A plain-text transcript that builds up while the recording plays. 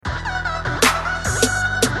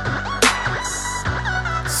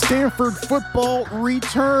Stanford football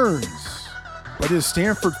returns. But is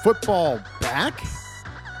Stanford football back?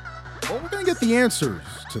 Well, we're going to get the answers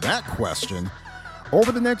to that question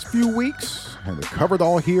over the next few weeks. And to cover it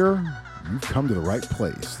all here, you've come to the right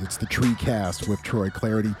place. It's the TreeCast with Troy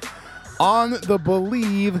Clarity on the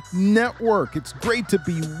Believe Network. It's great to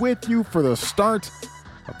be with you for the start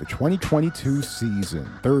of the 2022 season.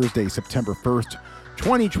 Thursday, September 1st,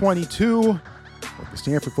 2022. With the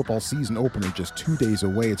Stanford football season opener just 2 days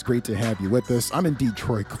away, it's great to have you with us. I'm indeed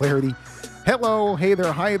Troy Clarity. Hello, hey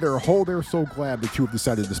there, hi there, ho there. So glad that you have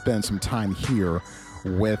decided to spend some time here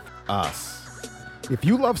with us. If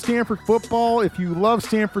you love Stanford football, if you love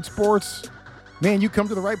Stanford sports, man, you come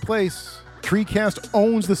to the right place. TreeCast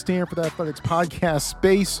owns the Stanford Athletics podcast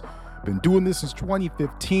space. Been doing this since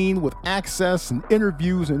 2015 with access and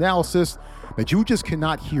interviews and analysis that you just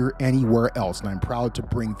cannot hear anywhere else. And I'm proud to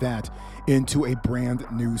bring that into a brand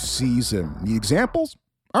new season. Need examples?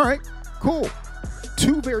 All right, cool.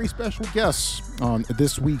 Two very special guests on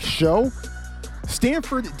this week's show.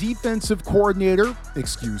 Stanford defensive coordinator,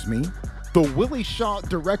 the Willie Shaw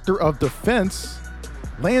Director of Defense,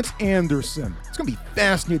 Lance Anderson. It's going to be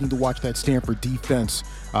fascinating to watch that Stanford defense,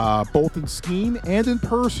 both in scheme and in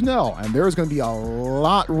personnel. And there's going to be a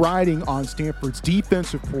lot riding on Stanford's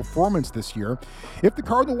defensive performance this year if the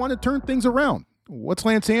Cardinal want to turn things around. What's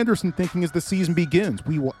Lance Anderson thinking as the season begins?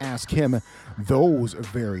 We will ask him those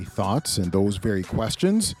very thoughts and those very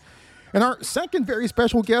questions. And our second very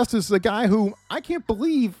special guest is a guy who I can't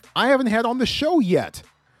believe I haven't had on the show yet,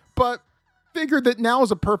 but figured that now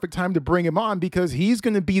is a perfect time to bring him on because he's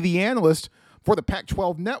going to be the analyst for the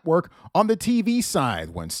Pac-12 Network on the TV side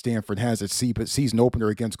when Stanford has its season opener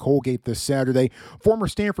against Colgate this Saturday. Former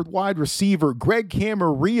Stanford wide receiver Greg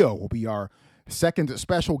Camarillo will be our second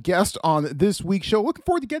special guest on this week's show. Looking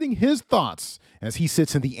forward to getting his thoughts as he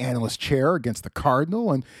sits in the analyst chair against the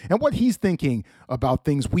Cardinal and what he's thinking about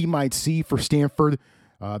things we might see for Stanford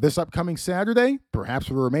this upcoming Saturday, perhaps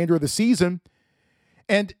for the remainder of the season,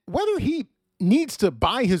 and whether he needs to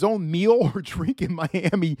buy his own meal or drink in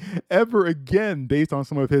Miami ever again based on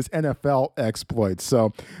some of his NFL exploits.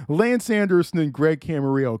 So Lance Anderson and Greg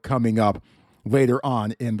Camarillo coming up later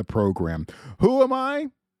on in the program. Who am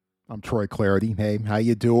I? I'm Troy Clarity. Hey, how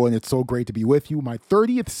you doing? It's so great to be with you. My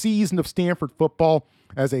 30th season of Stanford football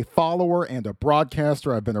as a follower and a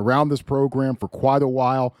broadcaster. I've been around this program for quite a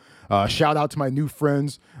while. Shout out to my new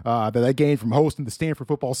friends that I gained from hosting the Stanford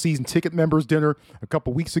football season ticket members dinner a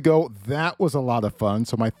couple weeks ago. That was a lot of fun.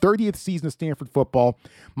 So my 30th season of Stanford football,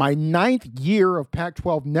 my 9th year of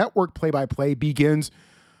Pac-12 Network play-by-play begins.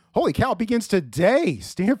 Holy cow, it begins today.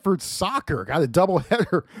 Stanford soccer got a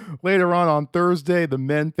doubleheader later on Thursday. The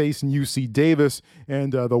men facing UC Davis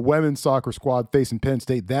and the women's soccer squad facing Penn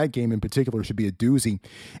State. That game in particular should be a doozy.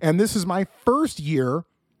 And this is my first year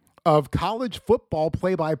of college football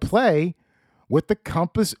play-by-play with the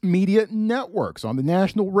Compass Media Networks on the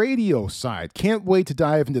national radio side. Can't wait to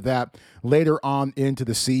dive into that later on into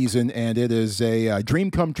the season, and it is a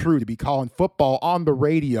dream come true to be calling football on the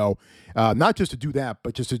radio. Not just to do that,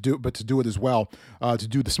 but to do it as well, to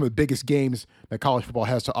do some of the biggest games that college football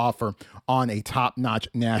has to offer on a top-notch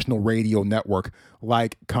national radio network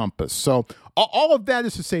like Compass. So all of that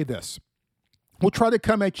is to say this. We'll try to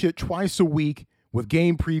come at you twice a week with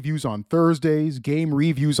game previews on Thursdays, game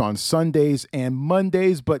reviews on Sundays and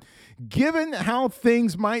Mondays. But given how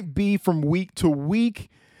things might be from week to week,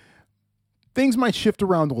 things might shift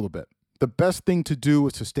around a little bit. The best thing to do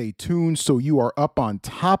is to stay tuned so you are up on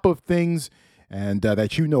top of things and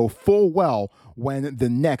that you know full well when the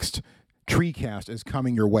next TreeCast is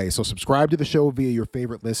coming your way. So subscribe to the show via your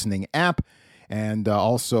favorite listening app. And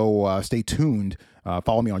also stay tuned.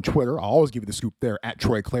 Follow me on Twitter. I'll always give you the scoop there at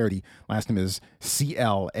Troy Clarity. Last name is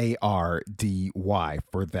Clardy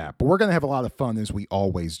for that. But we're going to have a lot of fun as we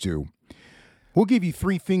always do. We'll give you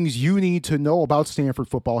 3 things you need to know about Stanford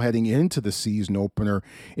football heading into the season opener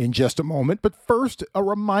in just a moment. But first, a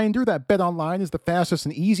reminder that BetOnline is the fastest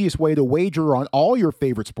and easiest way to wager on all your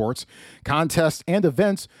favorite sports, contests, and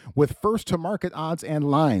events with first-to-market odds and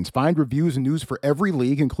lines. Find reviews and news for every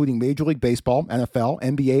league, including Major League Baseball, NFL,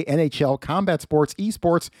 NBA, NHL, combat sports,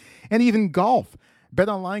 esports, and even golf.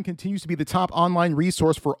 BetOnline continues to be the top online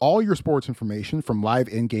resource for all your sports information, from live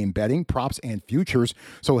in-game betting, props, and futures.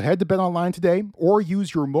 So head to BetOnline today or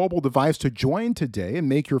use your mobile device to join today and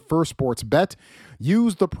make your first sports bet.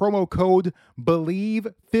 Use the promo code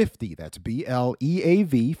BELIEVE50, that's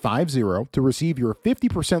BLEAV 50, to receive your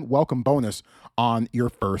 50% welcome bonus on your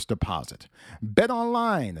first deposit.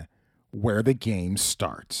 BetOnline, where the game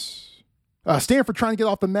starts. Stanford trying to get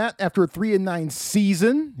off the mat after a 3-9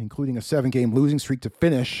 season, including a 7-game losing streak to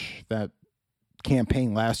finish that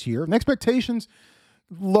campaign last year. And expectations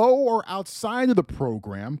low or outside of the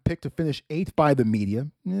program. Picked to finish 8th by the media.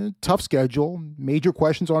 Tough schedule. Major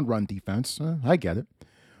questions on run defense. I get it.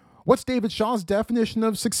 What's David Shaw's definition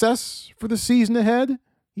of success for the season ahead?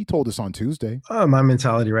 He told us on Tuesday. My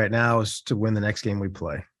mentality right now is to win the next game we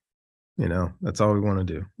play. That's all we want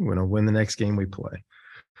to do. We want to win the next game we play.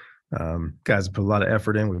 Guys put a lot of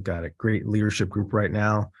effort in. We've got a great leadership group right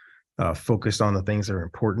now, focused on the things that are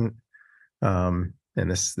important. And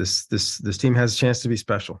this team has a chance to be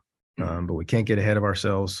special, but we can't get ahead of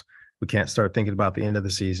ourselves. We can't start thinking about the end of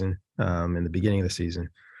the season and the beginning of the season.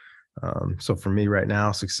 So for me right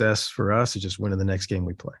now, success for us is just winning the next game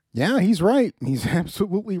we play. Yeah, he's right. He's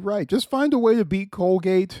absolutely right. Just find a way to beat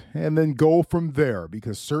Colgate and then go from there,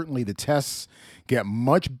 because certainly the tests get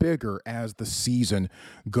much bigger as the season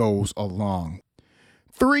goes along.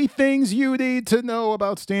 3 things you need to know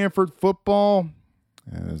about Stanford football.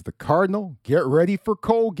 As the Cardinal get ready for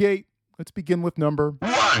Colgate. Let's begin with number 1.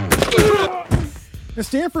 The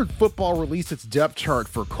Stanford football released its depth chart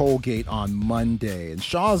for Colgate on Monday, and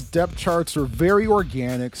Shaw's depth charts are very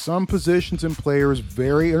organic. Some positions and players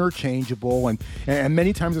very interchangeable, and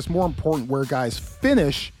many times it's more important where guys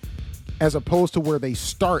finish as opposed to where they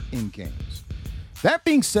start in games. That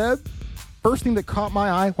being said, first thing that caught my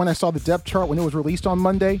eye when I saw the depth chart when it was released on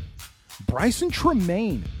Monday, Bryson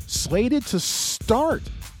Tremaine slated to start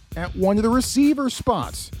at one of the receiver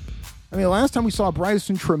spots. I mean, last time we saw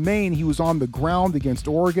Bryson Tremaine, he was on the ground against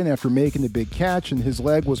Oregon after making the big catch, and his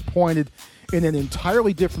leg was pointed in an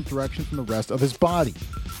entirely different direction from the rest of his body.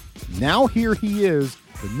 Now here he is.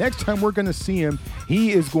 The next time we're going to see him,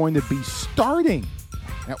 he is going to be starting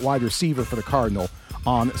at wide receiver for the Cardinal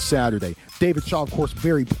on Saturday. David Shaw, of course,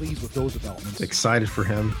 very pleased with those developments. Excited for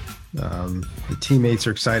him. The teammates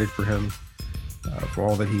are excited for him, for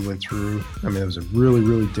all that he went through. I mean, it was a really,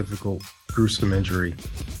 really difficult, gruesome injury.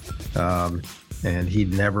 And he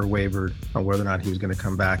never wavered on whether or not he was going to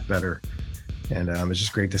come back better. And it's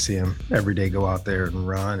just great to see him every day go out there and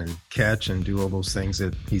run and catch and do all those things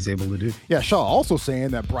that he's able to do. Yeah, Shaw also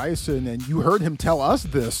saying that Bryson, and you heard him tell us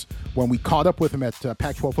this when we caught up with him at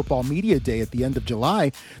Pac-12 Football Media Day at the end of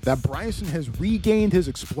July, that Bryson has regained his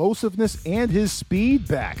explosiveness and his speed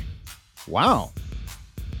back. Wow.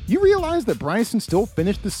 You realize that Bryson still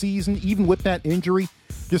finished the season, even with that injury,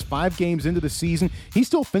 just 5 games into the season? He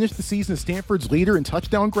still finished the season as Stanford's leader in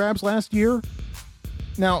touchdown grabs last year.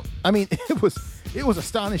 Now, I mean, it was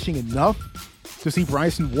astonishing enough to see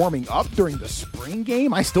Bryson warming up during the spring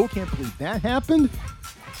game. I still can't believe that happened.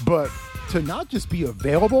 But to not just be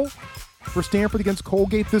available for Stanford against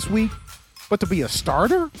Colgate this week, but to be a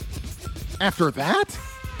starter after that?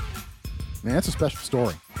 Man, that's a special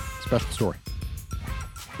story. Special story.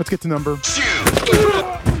 Let's get to number 2.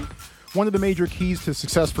 One of the major keys to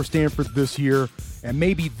success for Stanford this year, and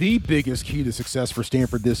maybe the biggest key to success for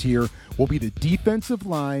Stanford this year, will be the defensive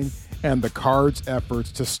line and the Cards'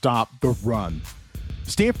 efforts to stop the run.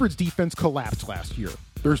 Stanford's defense collapsed last year.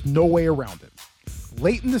 There's no way around it.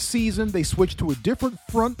 Late in the season, they switched to a different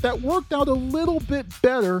front that worked out a little bit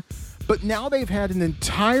better, but now they've had an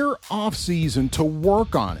entire offseason to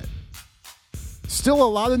work on it. Still, a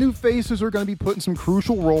lot of new faces are going to be put in some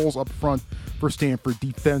crucial roles up front for Stanford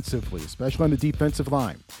defensively, especially on the defensive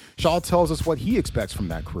line. Shaw tells us what he expects from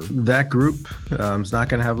that crew. That group is not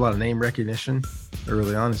going to have a lot of name recognition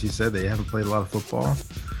early on. As you said, they haven't played a lot of football.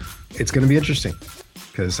 It's going to be interesting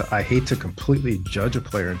because I hate to completely judge a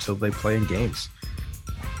player until they play in games.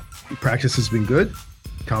 Practice has been good.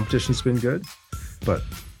 Competition's been good. But,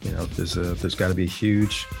 there's got to be a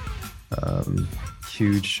huge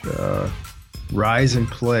rise in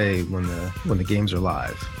play when the games are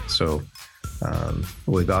live. So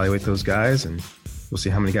we'll evaluate those guys, and we'll see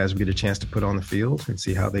how many guys we get a chance to put on the field and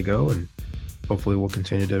see how they go, and hopefully we'll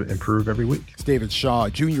continue to improve every week. It's David Shaw.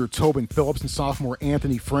 Junior Tobin Phillips and sophomore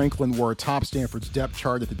Anthony Franklin were atop Stanford's depth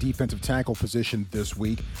chart at the defensive tackle position this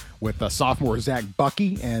week, with sophomore Zach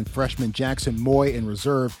Bucky and freshman Jackson Moy in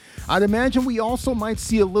reserve. I'd imagine we also might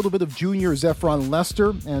see a little bit of junior Zephron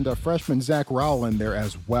Lester and freshman Zach Rowell in there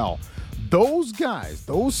as well. Those guys,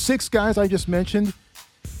 those 6 guys I just mentioned,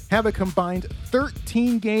 have a combined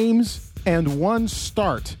 13 games and 1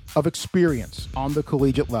 start of experience on the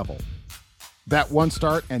collegiate level. That 1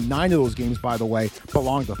 start and 9 of those games, by the way,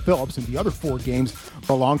 belong to Phillips, and the other 4 games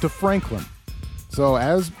belong to Franklin. So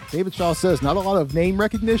as David Shaw says, not a lot of name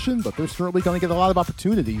recognition, but they're certainly going to get a lot of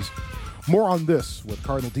opportunities. More on this with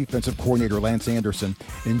Cardinal defensive coordinator Lance Anderson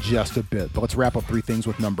in just a bit. But let's wrap up 3 things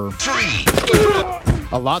with number 3.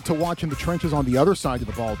 A lot to watch in the trenches on the other side of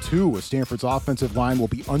the ball, too, as Stanford's offensive line will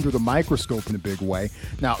be under the microscope in a big way.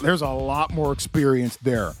 Now, there's a lot more experience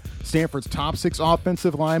there. Stanford's top 6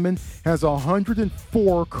 offensive linemen has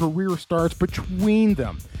 104 career starts between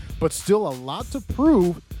them, but still a lot to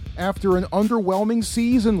prove after an underwhelming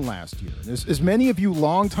season last year. As many of you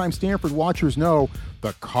longtime Stanford watchers know,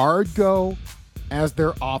 the Card go as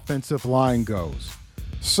their offensive line goes.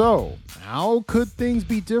 So, how could things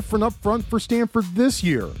be different up front for Stanford this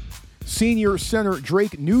year? Senior center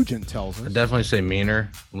Drake Nugent tells us. I'd definitely say meaner,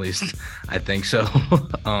 at least I think so.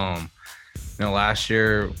 Last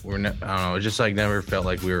year, I don't know, it just like never felt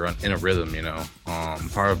like we were in a rhythm,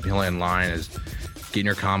 Part of playing line is getting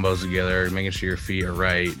your combos together, making sure your feet are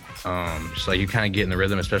right. Just like you kind of get in the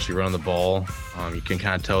rhythm, especially running the ball. You can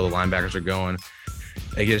kind of tell the linebackers are going.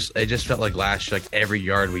 It just felt like last year, like every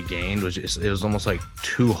yard we gained it was almost like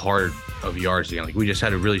too hard of yards to gain. Like we just had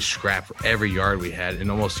to really scrap for every yard we had. It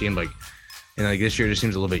almost seemed like, this year just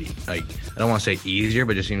seems a little bit like, I don't want to say easier,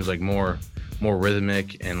 but just seems like more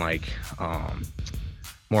rhythmic and like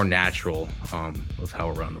more natural of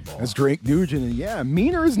how we run the ball. That's Drake Nugent, and yeah,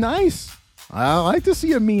 meaner is nice. I like to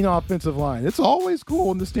see a mean offensive line. It's always cool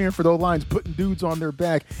when the Stanford O-line's putting dudes on their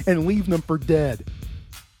back and leaving them for dead.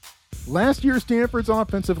 Last year, Stanford's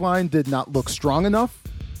offensive line did not look strong enough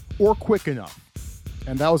or quick enough.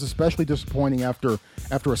 And that was especially disappointing after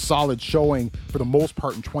a solid showing for the most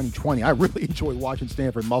part in 2020. I really enjoyed watching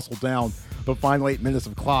Stanford muscle down the final 8 minutes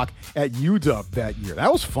of clock at UW that year.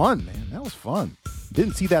 That was fun, man. That was fun.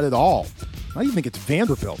 Didn't see that at all. I even think it's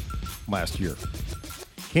Vanderbilt last year.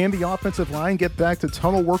 Can the offensive line get back to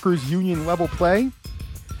tunnel workers union level play?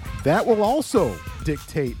 That will also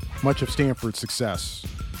dictate much of Stanford's success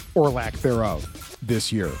or lack thereof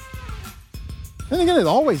this year. And again, it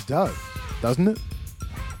always does, doesn't it?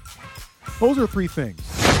 Those are 3 things.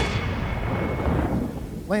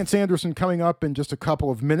 Lance Anderson coming up in just a couple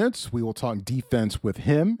of minutes. We will talk defense with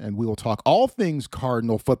him, and we will talk all things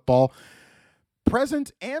Cardinal football,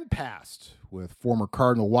 present and past, with former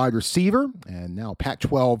Cardinal wide receiver and now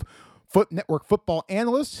Pac-12 Network football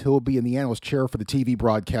analyst. He'll be in the analyst chair for the TV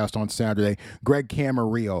broadcast on Saturday, Greg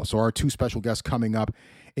Camarillo. So our 2 special guests coming up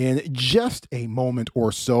in just a moment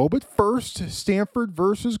or so. But first, Stanford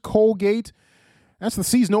versus Colgate. That's the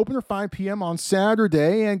season opener, 5 p.m. on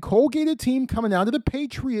Saturday. And Colgate, a team coming out of the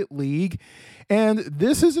Patriot League. And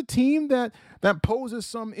this is a team that poses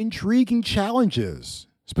some intriguing challenges,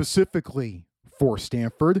 specifically for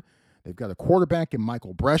Stanford. They've got a quarterback in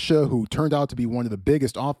Michael Brescia, who turned out to be one of the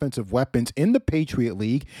biggest offensive weapons in the Patriot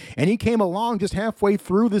League. And he came along just halfway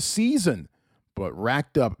through the season, but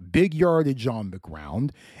racked up big yardage on the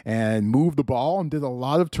ground and moved the ball and did a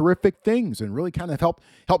lot of terrific things and really kind of helped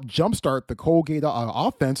jumpstart the Colgate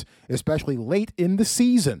offense, especially late in the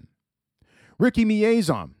season. Ricky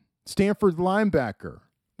Miezon, Stanford linebacker,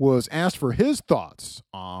 was asked for his thoughts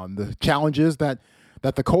on the challenges that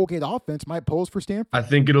the Colgate offense might pose for Stanford. I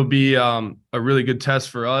think it'll be a really good test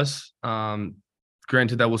for us.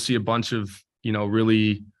 Granted that we'll see a bunch of,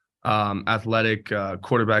 really athletic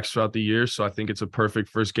quarterbacks throughout the year. So I think it's a perfect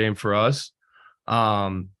first game for us.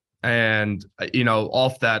 And,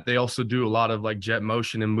 off that, they also do a lot of like jet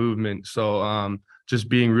motion and movement. So just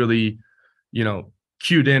being really,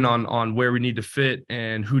 cued in on where we need to fit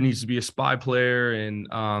and who needs to be a spy player. And,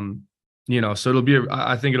 so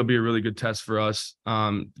I think it'll be a really good test for us.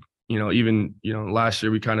 Last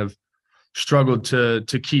year we kind of struggled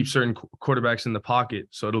to keep certain quarterbacks in the pocket.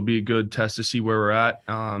 So it'll be a good test to see where we're at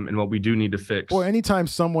and what we do need to fix. Boy, anytime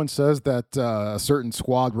someone says that a certain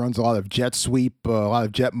squad runs a lot of jet sweep, a lot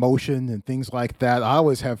of jet motion and things like that, I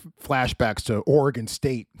always have flashbacks to Oregon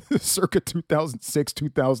State circa 2006,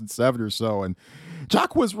 2007 or so. And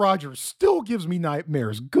Jacquizz Rodgers still gives me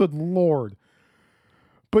nightmares. Good Lord.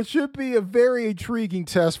 But should be a very intriguing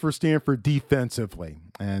test for Stanford defensively,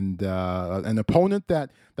 and an opponent that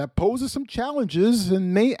poses some challenges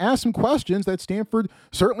and may ask some questions that Stanford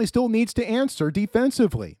certainly still needs to answer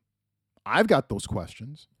defensively. I've got those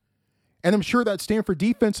questions, and I'm sure that Stanford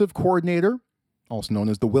defensive coordinator, also known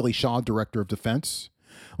as the Willie Shaw Director of Defense,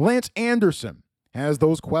 Lance Anderson, has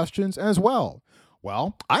those questions as well.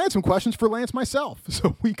 Well, I had some questions for Lance myself,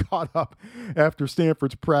 so we caught up after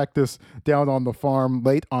Stanford's practice down on the farm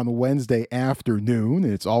late on Wednesday afternoon.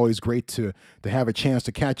 It's always great to have a chance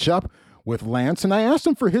to catch up with Lance, and I asked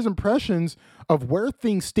him for his impressions of where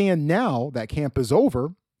things stand now that camp is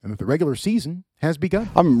over and that the regular season has begun.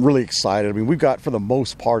 I'm really excited. I mean, we've got, for the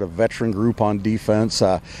most part, a veteran group on defense.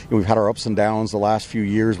 We've had our ups and downs the last few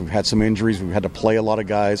years. We've had some injuries. We've had to play a lot of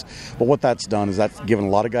guys. But what that's done is that's given a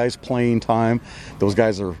lot of guys playing time. Those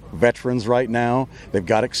guys are veterans right now. They've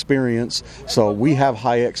got experience. So we have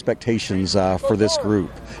high expectations for this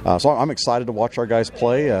group. So I'm excited to watch our guys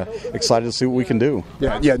play, excited to see what we can do.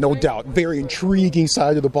 Yeah, no doubt. Very intriguing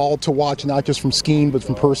side of the ball to watch, not just from scheme, but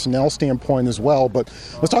from personnel standpoint as well. But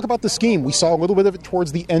let's talk about the scheme. We saw a little bit of it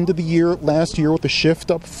towards the end of the year last year with the shift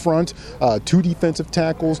up front, 2 defensive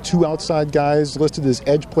tackles, 2 outside guys listed as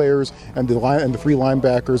edge players, and the 3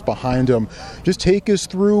 linebackers behind them. Just take us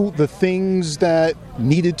through the things that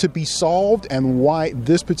needed to be solved and why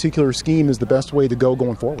this particular scheme is the best way to go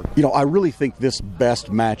going forward. I really think this best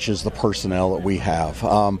matches the personnel that we have.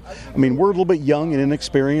 I mean, we're a little bit young and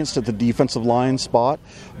inexperienced at the defensive line spot,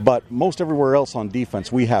 but most everywhere else on defense,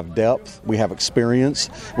 we have depth, we have experience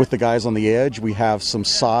with the guys on the edge. We have some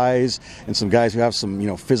size and some guys who have some,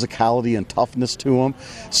 physicality and toughness to them.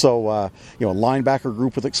 So, a linebacker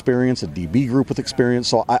group with experience, a DB group with experience.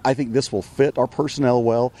 So I think this will fit our personnel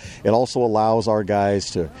well. It also allows our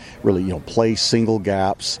guys to really, play single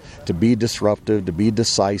gaps, to be disruptive, to be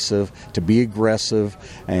decisive, to be aggressive.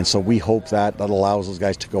 And so we hope that allows those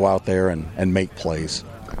guys to go out there and make plays.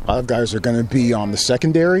 A lot of guys are going to be on the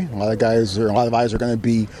secondary. A lot of eyes are going to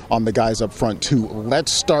be on the guys up front too.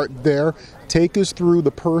 Let's start there. Take us through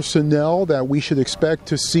the personnel that we should expect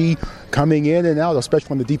to see coming in and out,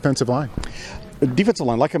 especially on the defensive line. Defensive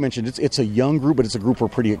line, like I mentioned, it's a young group, but it's a group we're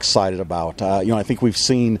pretty excited about. I think we've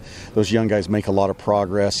seen those young guys make a lot of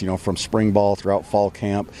progress, from spring ball throughout fall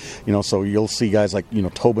camp. So you'll see guys like,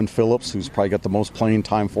 Tobin Phillips, who's probably got the most playing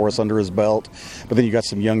time for us under his belt. But then you got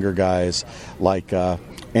some younger guys like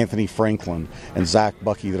Anthony Franklin and Zach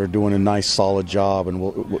Bucky that are doing a nice, solid job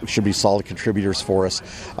and should be solid contributors for us.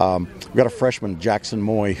 We've got a freshman, Jackson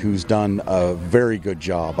Moy, who's done a very good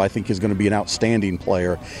job. I think he's going to be an outstanding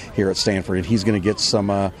player here at Stanford, and he's going to get some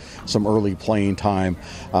early playing time.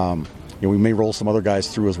 We may roll some other guys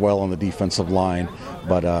through as well on the defensive line,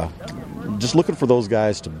 but just looking for those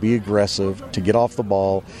guys to be aggressive, to get off the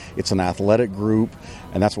ball. It's an athletic group,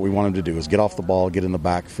 and that's what we want them to do, is get off the ball, get in the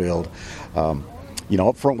backfield.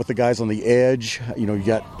 Up front with the guys on the edge, you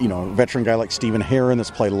got, a veteran guy like Stephen Herron that's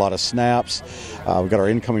played a lot of snaps. We've got our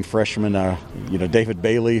incoming freshman, David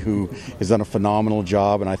Bailey, who has done a phenomenal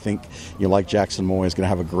job. And I think, like Jackson Moy, is going to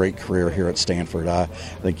have a great career here at Stanford. I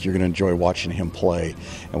think you're going to enjoy watching him play.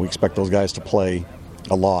 And we expect those guys to play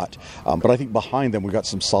a lot. But I think behind them we've got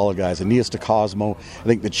some solid guys. Aeneas DeCosmo, I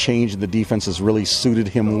think the change in the defense has really suited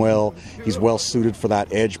him well. He's well suited for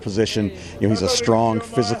that edge position. He's a strong,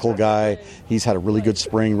 physical guy. He's had a really good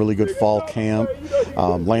spring, really good fall camp.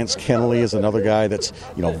 Lance Kennelly is another guy that's,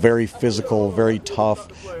 very physical, very tough.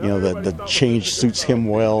 The change suits him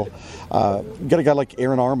well. Got a guy like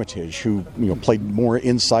Aaron Armitage, who played more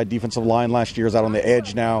inside defensive line last year, is out on the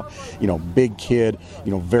edge now. Big kid,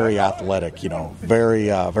 very athletic,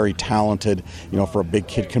 very talented. For a big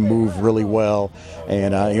kid, can move really well.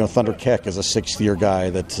 And Thunder Keck is a 6th-year guy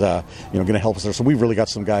that's going to help us there. So we've really got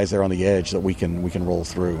some guys there on the edge that we can roll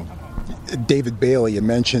through. David Bailey, you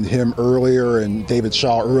mentioned him earlier, and David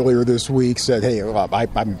Shaw earlier this week said, hey,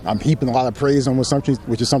 I'm heaping a lot of praise on Wisconsin,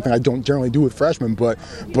 which is something I don't generally do with freshmen, but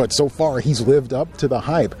so far he's lived up to the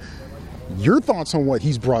hype. Your thoughts on what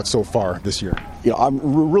he's brought so far this year?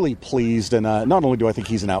 I'm really pleased, and not only do I think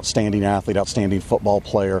he's an outstanding athlete, outstanding football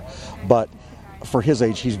player, but for his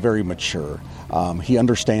age, he's very mature. He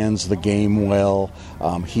understands the game well.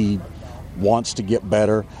 He wants to get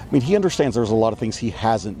better. I mean, he understands there's a lot of things he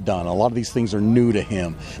hasn't done. A lot of these things are new to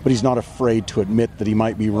him, but he's not afraid to admit that he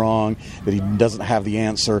might be wrong, that he doesn't have the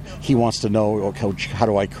answer. He wants to know, oh, Coach, how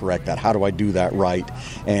do I correct that? How do I do that right?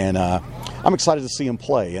 And I'm excited to see him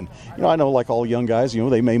play. And, I know like all young guys,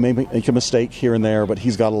 they may make a mistake here and there, but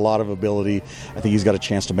he's got a lot of ability. I think he's got a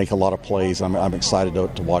chance to make a lot of plays. I'm excited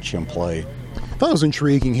to watch him play. I thought it was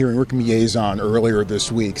intriguing hearing Rick Miezon earlier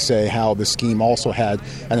this week say how the scheme also had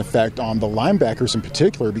an effect on the linebackers in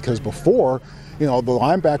particular, because before, the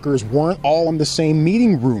linebackers weren't all in the same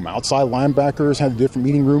meeting room. Outside linebackers had a different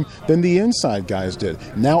meeting room than the inside guys did.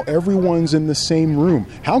 Now everyone's in the same room.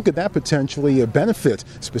 How could that potentially benefit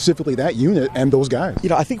specifically that unit and those guys?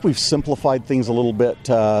 I think we've simplified things a little bit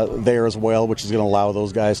there as well, which is going to allow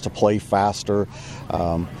those guys to play faster.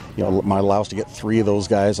 Might allow us to get 3 of those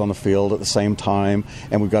guys on the field at the same time.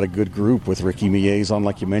 And we've got a good group with Ricky Miezon,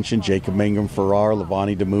 like you mentioned, Jacob Mangum-Farrar,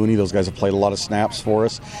 Levani DeMooney. Those guys have played a lot of snaps for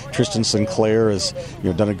us. Tristan Sinclair has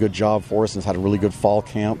done a good job for us and has had a really good fall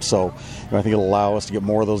camp. So I think it'll allow us to get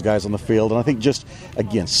more of those guys on the field. And I think just,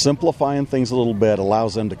 again, simplifying things a little bit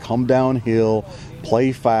allows them to come downhill,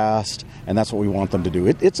 play fast, and that's what we want them to do.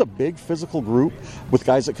 It's a big physical group with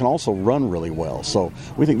guys that can also run really well. So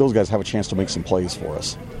we think those guys have a chance to make some plays for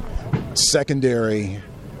us. Secondary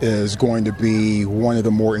is going to be one of the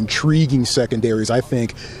more intriguing secondaries, I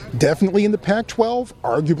think, definitely in the Pac-12,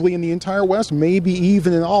 arguably in the entire West, maybe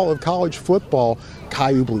even in all of college football.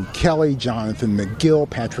 Kyu Blu-Kelly, Jonathan McGill,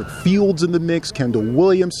 Patrick Fields in the mix, Kendall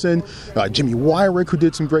Williamson, Jimmy Wyrick, who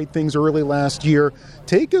did some great things early last year.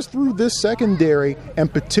 Take us through this secondary,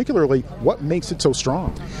 and particularly what makes it so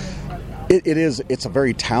strong. It's a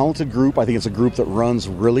very talented group. I think it's a group that runs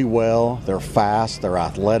really well. They're fast, they're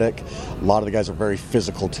athletic. A lot of the guys are very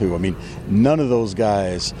physical too. I mean, none of those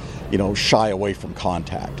guys, shy away from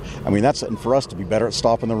contact. I mean, and for us to be better at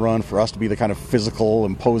stopping the run, for us to be the kind of physical,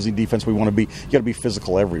 imposing defense we want to be, you got to be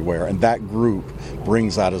physical everywhere. And that group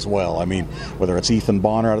brings that as well. I mean, whether it's Ethan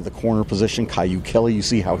Bonner out of the corner position, Kyu Kelly, you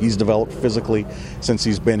see how he's developed physically since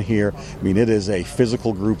he's been here. I mean, it is a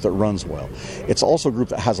physical group that runs well. It's also a group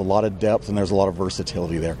that has a lot of depth, and there's a lot of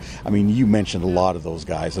versatility there. I mean, you mentioned a lot of those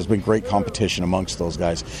guys. There's been great competition amongst those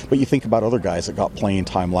guys. But you think about other guys that got playing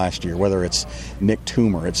time last year, whether it's Nick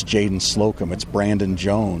Toomer, it's Jaden Slocum, it's Brandon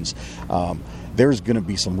Jones. There's going to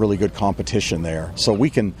be some really good competition there. So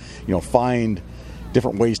we can, find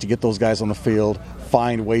different ways to get those guys on the field,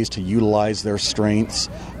 find ways to utilize their strengths.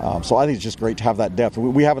 So I think it's just great to have that depth.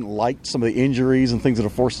 We haven't liked some of the injuries and things that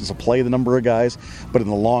have forced us to play the number of guys, but in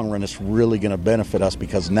the long run, it's really going to benefit us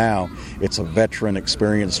because now it's a veteran,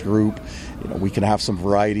 experienced group. We can have some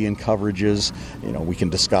variety in coverages. We can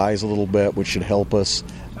disguise a little bit, which should help us.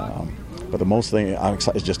 But the most thing I'm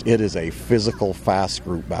excited is just it is a physical, fast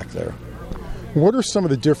group back there. What are some of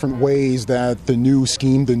the different ways that the new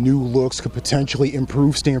scheme, the new looks, could potentially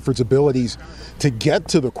improve Stanford's abilities to get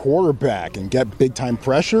to the quarterback and get big-time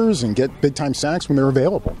pressures and get big-time sacks when they're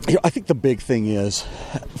available? I think the big thing is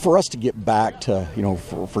for us to get back to,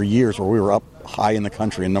 for years where we were up high in the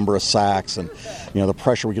country in number of sacks and, the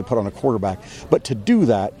pressure we could put on a quarterback. But to do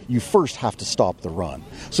that, you first have to stop the run.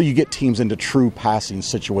 So you get teams into true passing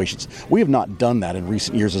situations. We have not done that in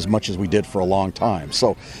recent years as much as we did for a long time.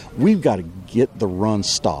 So we've got to get the run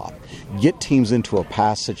stopped, get teams into a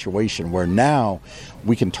pass situation where now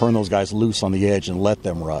we can turn those guys loose on the edge and let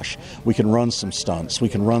them rush. We can run some stunts. We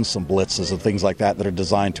can run some blitzes and things like that are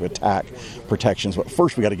designed to attack protections. But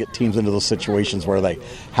first we got to get teams into those situations where they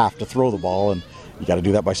have to throw the ball, and you got to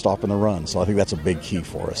do that by stopping the run. So I think that's a big key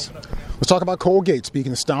for us. Let's talk about Colgate.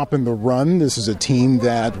 Speaking of stopping the run, this is a team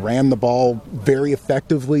that ran the ball very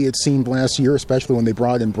effectively, it seemed, last year, especially when they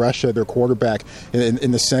brought in Brescia, their quarterback,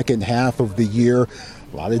 in the second half of the year.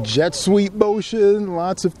 A lot of jet sweep motion,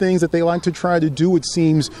 lots of things that they like to try to do, it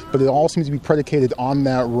seems, but it all seems to be predicated on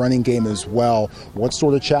that running game as well. What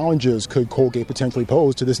sort of challenges could Colgate potentially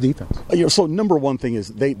pose to this defense? So number one thing is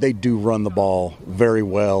they do run the ball very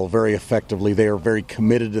well, very effectively. They are very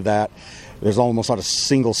committed to that. There's almost not a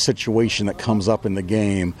single situation that comes up in the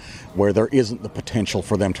game where there isn't the potential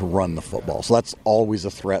for them to run the football. So that's always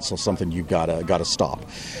a threat, so something you've got to stop.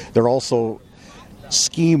 They're also,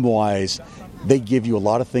 scheme-wise, they give you a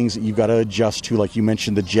lot of things that you've got to adjust to, like you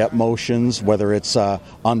mentioned, the jet motions, whether it's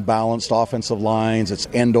unbalanced offensive lines, it's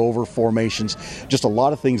end-over formations, just a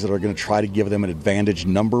lot of things that are going to try to give them an advantage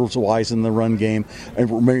numbers-wise in the run game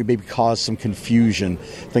and maybe cause some confusion,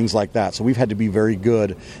 things like that. So we've had to be very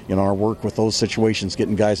good in our work with those situations,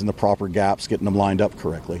 getting guys in the proper gaps, getting them lined up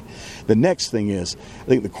correctly. The next thing is, I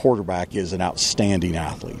think the quarterback is an outstanding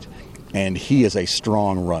athlete. And he is a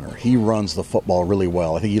strong runner. He runs the football really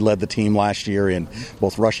well. I think he led the team last year in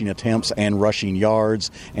both rushing attempts and rushing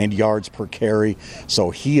yards and yards per carry. So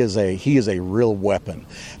he is a real weapon.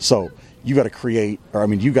 So you got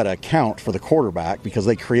to account for the quarterback because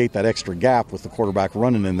they create that extra gap with the quarterback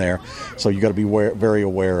running in there. So you got to be very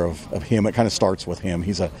aware of him. It kind of starts with him.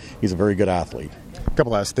 He's a very good athlete. A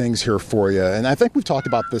couple last things here for you, and I think we've talked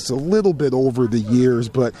about this a little bit over the years,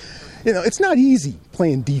 but it's not easy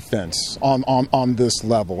playing defense on this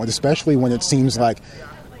level, and especially when it seems like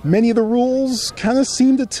many of the rules kind of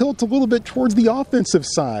seem to tilt a little bit towards the offensive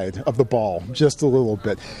side of the ball, just a little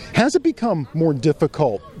bit. Has it become more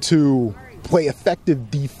difficult to play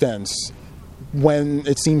effective defense when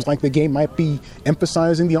it seems like the game might be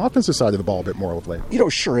emphasizing the offensive side of the ball a bit more of late.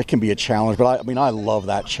 Sure, it can be a challenge, but I love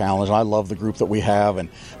that challenge. I love the group that we have, and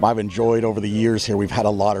I've enjoyed over the years here. We've had a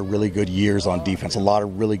lot of really good years on defense, a lot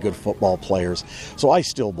of really good football players. So I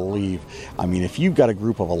still believe, if you've got a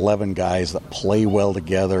group of 11 guys that play well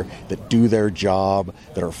together, that do their job,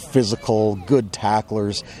 that are physical, good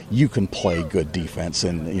tacklers, you can play good defense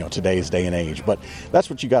in today's day and age. But that's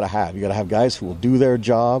what you got to have. You got to have guys who will do their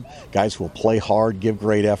job, guys who will play hard, give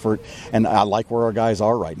great effort, and I like where our guys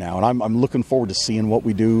are right now. And I'm looking forward to seeing what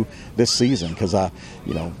we do this season because,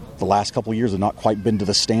 the last couple of years have not quite been to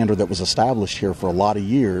the standard that was established here for a lot of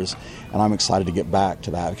years, and I'm excited to get back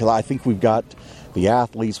to that because I think we've got the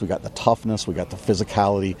athletes, we got the toughness, we got the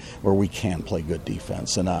physicality where we can play good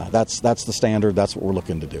defense, and that's the standard. That's what we're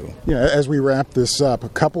looking to do. Yeah, as we wrap this up, a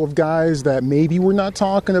couple of guys that maybe we're not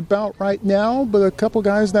talking about right now, but a couple of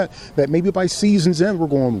guys that maybe by season's end we're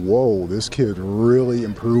going, whoa, this kid really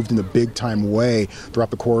improved in a big-time way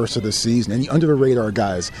throughout the course of the season. Any under-the-radar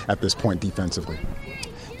guys at this point defensively?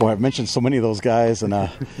 Boy, I've mentioned so many of those guys, and I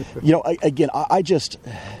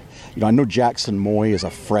know Jackson Moy is a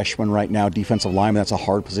freshman right now, defensive lineman. That's a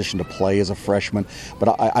hard position to play as a freshman,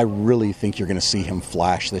 but I really think you're going to see him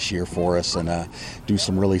flash this year for us and do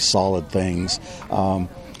some really solid things. I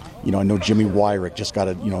know Jimmy Wyrick just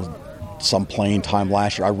got some playing time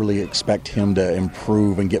last year. I really expect him to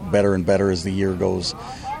improve and get better and better as the year goes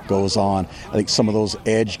on. I think some of those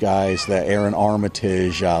edge guys, the Aaron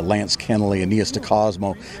Armitage, Lance Kennelly, Aeneas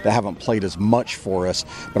DeCosmo, that haven't played as much for us,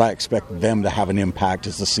 but I expect them to have an impact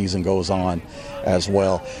as the season goes on as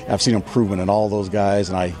well. I've seen improvement in all those guys,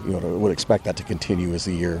 and I would expect that to continue as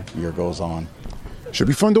the year goes on. Should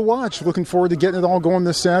be fun to watch. Looking forward to getting it all going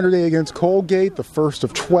this Saturday against Colgate, the first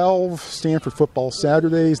of 12 Stanford football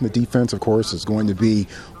Saturdays, and the defense, of course, is going to be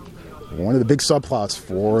one of the big subplots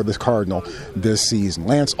for the Cardinal this season.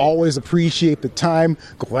 Lance, always appreciate the time.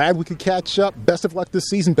 Glad we could catch up. Best of luck this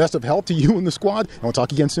season. Best of health to you and the squad. And we'll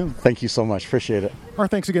talk again soon. Thank you so much. Appreciate it. Our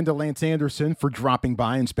thanks again to Lance Anderson for dropping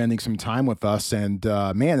by and spending some time with us. And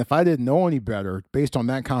man, if I didn't know any better, based on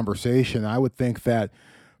that conversation, I would think that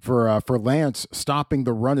for Lance, stopping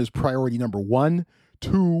the run is priority number 1,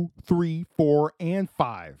 2, 3, 4, and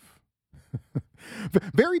 5.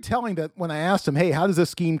 Very telling that when I asked him, hey, how does this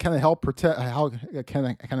scheme kind of help protect? How can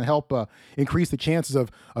I kind of help increase the chances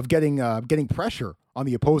of getting pressure on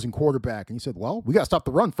the opposing quarterback? And he said, well, we got to stop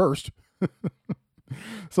the run first.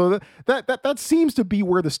 So that seems to be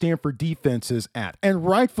where the Stanford defense is at, and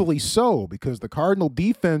rightfully so, because the Cardinal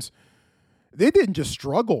defense, they didn't just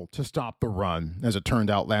struggle to stop the run, as it turned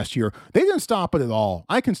out last year. They didn't stop it at all.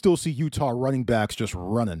 I can still see Utah running backs just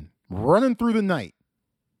running through the night.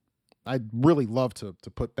 I'd really love to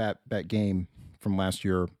put that game from last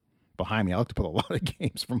year behind me. I like to put a lot of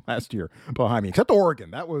games from last year behind me, except Oregon.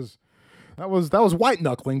 That was white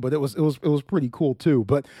knuckling, but it was pretty cool too.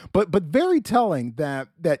 But very telling that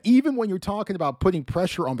even when you're talking about putting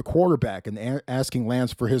pressure on the quarterback and asking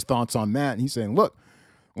Lance for his thoughts on that, and he's saying, look,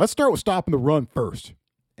 let's start with stopping the run first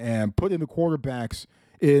and putting the quarterbacks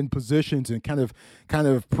in positions and kind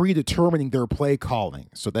of predetermining their play calling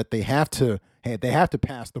so that they have to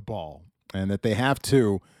pass the ball and that they have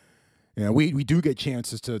to, we do get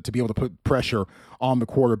chances to be able to put pressure on the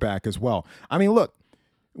quarterback as well. I mean, look,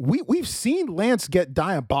 we've seen Lance get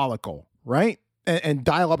diabolical, right? And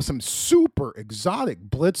dial up some super exotic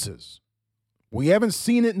blitzes. We haven't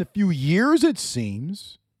seen it in a few years, it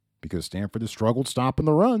seems, because Stanford has struggled stopping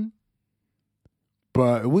the run.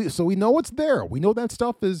 But we know it's there. We know that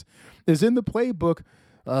stuff is in the playbook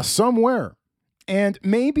somewhere. And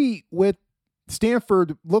maybe with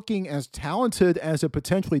Stanford looking as talented as it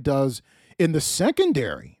potentially does in the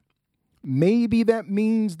secondary, maybe that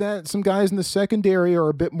means that some guys in the secondary are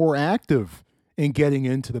a bit more active in getting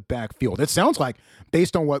into the backfield. It sounds like,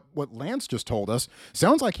 based on what Lance just told us,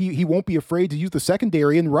 sounds like he won't be afraid to use the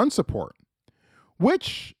secondary in run support,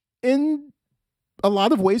 which in a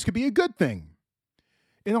lot of ways could be a good thing.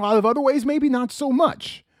 In a lot of other ways, maybe not so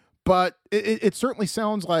much. But it certainly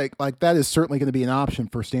sounds like that is certainly going to be an option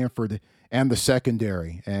for Stanford and the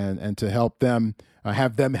secondary, and to help them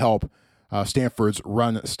have them help Stanford's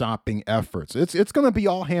run-stopping efforts. It's going to be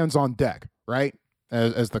all hands on deck, right?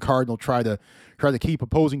 As the Cardinal try to keep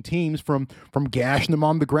opposing teams from gashing them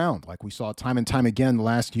on the ground, like we saw time and time again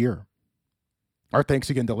last year. Our thanks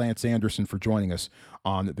again to Lance Anderson for joining us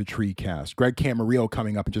on the TreeCast. Greg Camarillo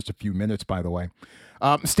coming up in just a few minutes, by the way.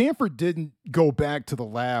 Stanford didn't go back to the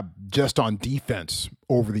lab just on defense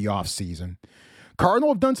over the offseason. Cardinal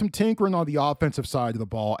have done some tinkering on the offensive side of the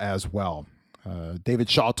ball as well. David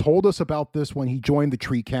Shaw told us about this when he joined the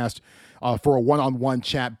TreeCast for a one-on-one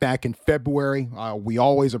chat back in February. We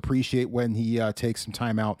always appreciate when he takes some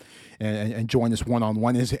time out and join us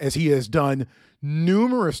one-on-one, as he has done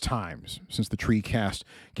numerous times since the TreeCast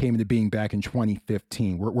came into being back in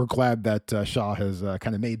 2015. We're glad that Shaw has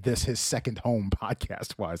kind of made this his second home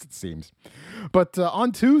podcast-wise, it seems. But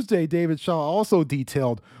on Tuesday, David Shaw also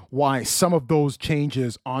detailed why some of those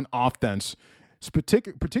changes on offense,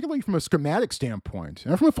 particularly from a schematic standpoint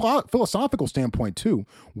and from a philosophical standpoint too,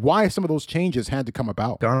 why some of those changes had to come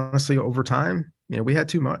about. Honestly, over time, we had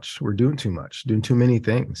too much. We're doing too much, doing too many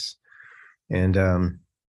things. And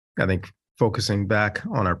I think focusing back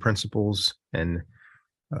on our principles and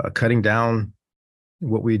cutting down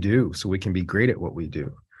what we do so we can be great at what we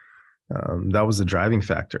do. That was the driving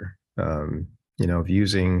factor, of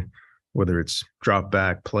using, whether it's drop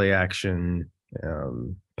back, play action,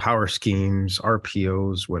 power schemes,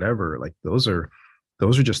 RPOs, whatever. Like those are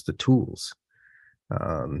just the tools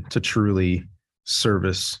to truly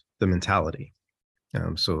service the mentality.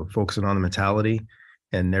 So focusing on the mentality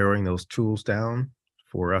and narrowing those tools down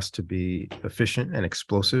for us to be efficient and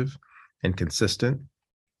explosive and consistent,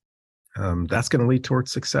 that's going to lead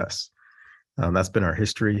towards success. That's been our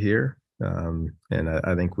history here. And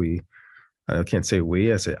I think I can't say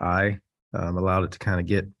we, I say I allowed it to kind of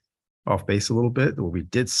get off base a little bit, where we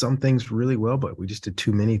did some things really well, but we just did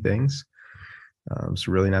too many things.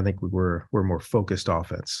 So really, I think we're more focused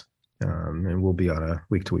offense, and we'll be on a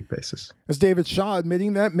week-to-week basis. As David Shaw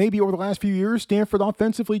admitting that maybe over the last few years, Stanford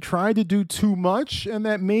offensively tried to do too much, and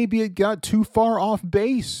that maybe it got too far off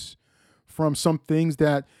base from some things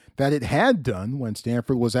that it had done when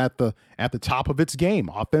Stanford was at the top of its game,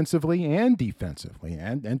 offensively and defensively,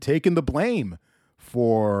 and taking the blame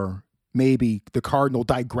for maybe the Cardinal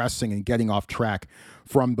digressing and getting off track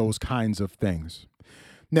from those kinds of things.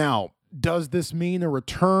 Now, does this mean a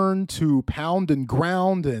return to pound and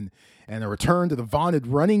ground and a return to the vaunted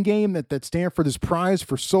running game that Stanford has prized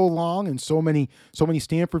for so long and so many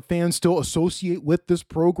Stanford fans still associate with this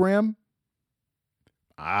program?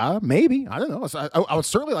 Maybe. I don't know. I would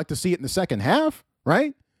certainly like to see it in the second half,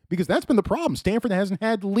 right? Because that's been the problem. Stanford hasn't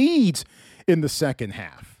had leads in the second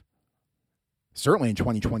half. Certainly in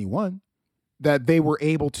 2021, that they were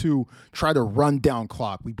able to try to run down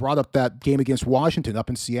clock. We brought up that game against Washington up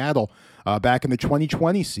in Seattle back in the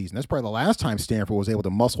 2020 season. That's probably the last time Stanford was able to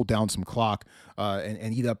muscle down some clock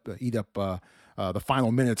and eat up the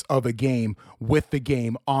final minutes of a game with the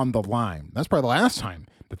game on the line. That's probably the last time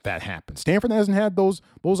that happened. Stanford hasn't had those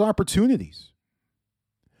opportunities.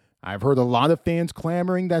 I've heard a lot of fans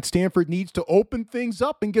clamoring that Stanford needs to open things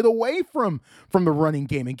up and get away from the running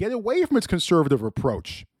game and get away from its conservative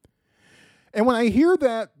approach. And when I hear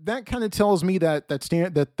that kind of tells me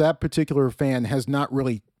that particular fan has not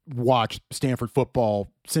really watched Stanford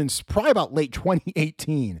football since probably about late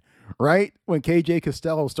 2018, right? When KJ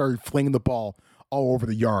Costello started flinging the ball all over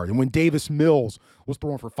the yard, and when Davis Mills was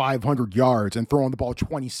throwing for 500 yards and throwing the ball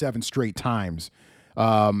 27 straight times.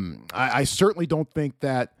 I certainly don't think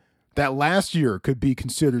that last year could be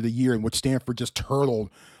considered a year in which Stanford just turtled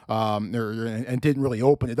and didn't really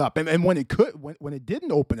open it up. And when it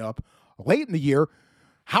didn't open up late in the year,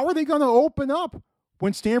 how are they going to open up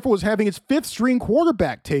when Stanford was having its fifth-string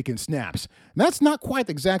quarterback taking snaps? And that's not quite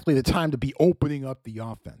exactly the time to be opening up the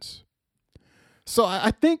offense. So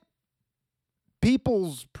I think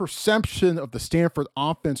people's perception of the Stanford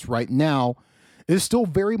offense right now is still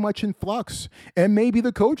very much in flux. And maybe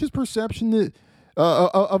the coach's perception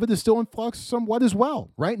of it is still in flux somewhat as well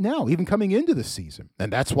right now, even coming into the season.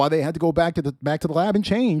 And that's why they had to go back to the lab and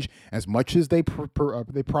change as much as they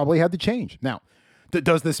probably had to change. Now,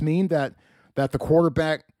 does this mean that the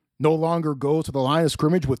quarterback no longer goes to the line of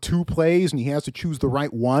scrimmage with two plays and he has to choose the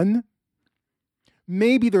right one?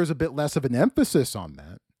 Maybe there's a bit less of an emphasis on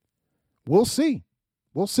that. We'll see.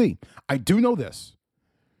 I do know this.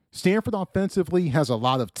 Stanford offensively has a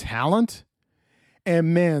lot of talent.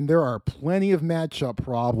 And man, there are plenty of matchup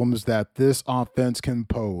problems that this offense can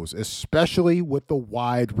pose, especially with the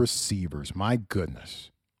wide receivers. My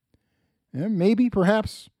goodness. And maybe,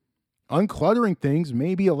 perhaps, uncluttering things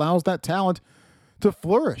maybe allows that talent to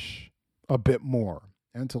flourish a bit more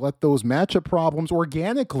and to let those matchup problems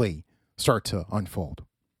organically start to unfold.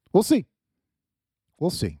 We'll see.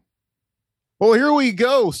 Well, here we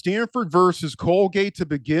go. Stanford versus Colgate to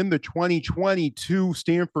begin the 2022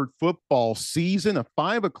 Stanford football season, a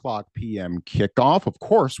 5:00 p.m. kickoff. Of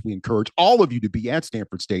course, we encourage all of you to be at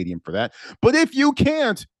Stanford Stadium for that. But if you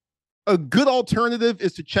can't, a good alternative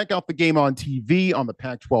is to check out the game on TV on the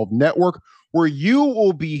Pac-12 Network, where you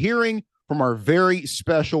will be hearing from our very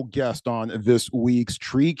special guest on this week's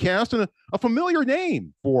TreeCast, and a familiar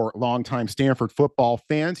name for longtime Stanford football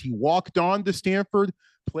fans. He walked on to Stanford,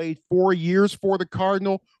 played 4 years for the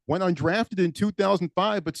Cardinal, went undrafted in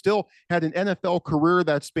 2005, but still had an NFL career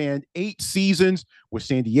that spanned 8 seasons with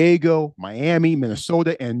San Diego, Miami,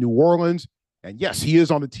 Minnesota, and New Orleans. And yes, he is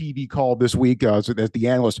on the TV call this week as the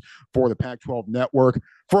analyst for the Pac-12 Network.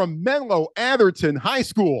 From Menlo Atherton High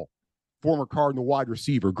School, former Cardinal wide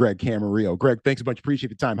receiver Greg Camarillo. Greg, thanks a bunch. Appreciate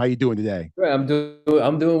the time. How you doing today? I'm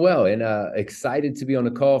doing well, and excited to be on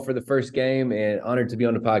the call for the first game, and honored to be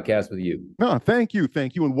on the podcast with you. No, thank you,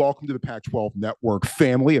 and welcome to the Pac-12 Network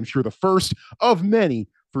family. I'm sure the first of many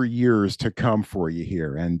for years to come for you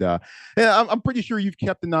here. And I'm pretty sure you've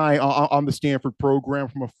kept an eye on the Stanford program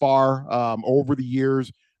from afar over the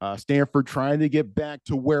years. Stanford trying to get back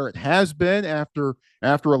to where it has been after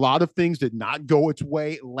a lot of things did not go its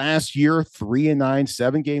way last year. 3-9,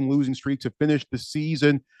 7-game losing streak to finish the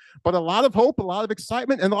season. But a lot of hope, a lot of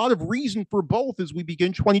excitement, and a lot of reason for both as we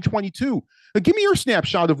begin 2022. Give me your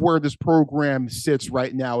snapshot of where this program sits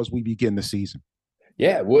right now as we begin the season.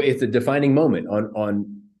 Yeah, well, it's a defining moment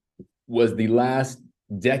on was the last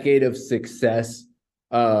decade of success,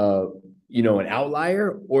 an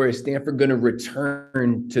outlier, or is Stanford going to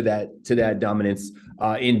return to that dominance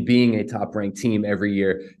in being a top-ranked team every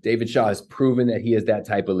year? David Shaw has proven that he is that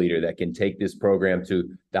type of leader that can take this program to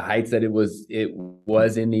the heights that it was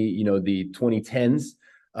in the 2010s,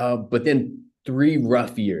 but then 3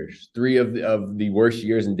 rough years, 3 of the worst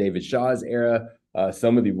years in David Shaw's era,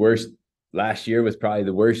 some of the worst. Last year was probably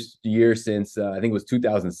the worst year since I think it was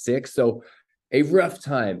 2006. So a rough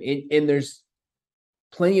time. And there's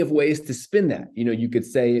plenty of ways to spin that. You could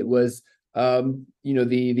say it was,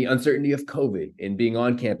 the uncertainty of COVID and being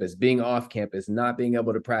on campus, being off campus, not being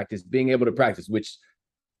able to practice, which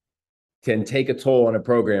can take a toll on a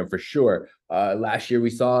program for sure. Last year, we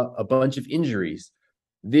saw a bunch of injuries.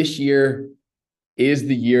 This year is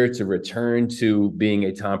the year to return to being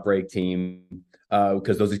a top-ranked team.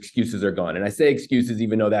 Because those excuses are gone. And I say excuses,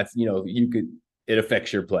 even though that's, it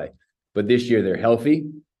affects your play. But this year they're healthy.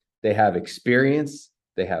 They have experience.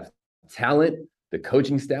 They have talent. The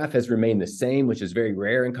coaching staff has remained the same, which is very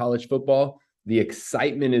rare in college football. The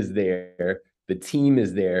excitement is there. The team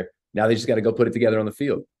is there. Now they just got to go put it together on the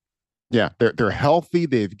field. Yeah, they're healthy.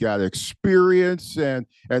 They've got experience, and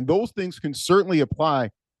those things can certainly apply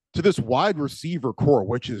to this wide receiver core,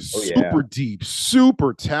 which is super deep,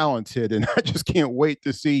 super talented. And I just can't wait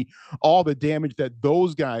to see all the damage that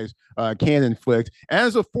those guys can inflict.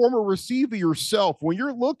 As a former receiver yourself, when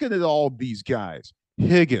you're looking at all of these guys,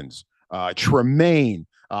 Higgins, Tremaine,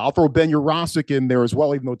 I'll throw Ben Urosic in there as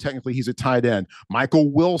well, even though technically he's a tight end,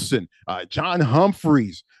 Michael Wilson, John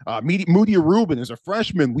Humphreys, Moody Rubin is a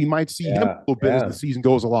freshman. We might see him a little bit as the season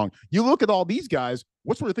goes along. You look at all these guys,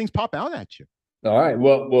 what sort of things pop out at you? All right.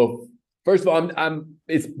 Well. First of all,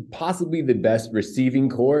 it's possibly the best receiving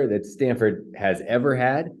core that Stanford has ever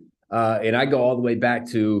had, and I go all the way back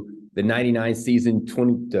to the '99 season,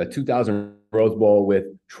 2000 Rose Bowl with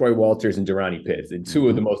Troy Walters and Durrani Pitts, and 2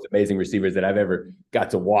 of the most amazing receivers that I've ever got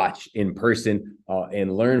to watch in person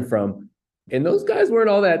and learn from. And those guys weren't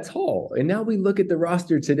all that tall. And now we look at the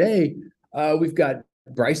roster today. We've got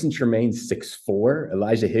Bryson Tremaine 6'4",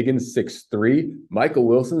 Elijah Higgins 6'3", Michael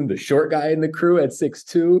Wilson, the short guy in the crew at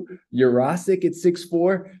 6'2", Urosic at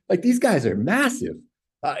 6'4". Like, these guys are massive,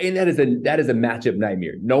 and that is a matchup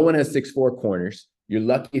nightmare. No one has 6'4" corners. You're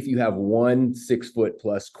lucky if you have one 6-foot+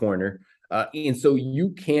 corner, and so you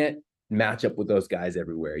can't match up with those guys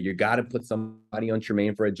everywhere. You got to put somebody on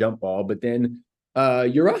Tremaine for a jump ball, but then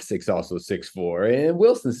Urosic's also 6'4", and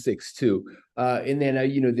Wilson's 6'2", and then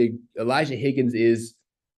the Elijah Higgins is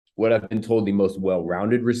what I've been told the most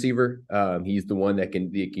well-rounded receiver. He's the one that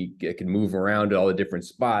can move around to all the different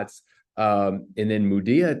spots. And then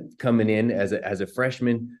Mudia coming in as a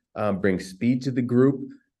freshman brings speed to the group.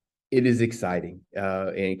 It is exciting,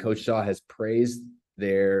 and Coach Shaw has praised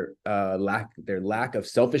their lack of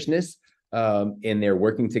selfishness. And they're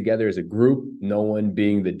working together as a group, no one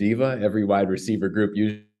being the diva. Every wide receiver group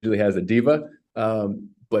usually has a diva,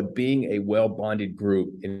 but being a well-bonded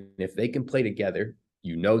group. And if they can play together,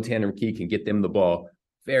 Tanner McKee can get them the ball.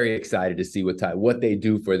 Very excited to see what they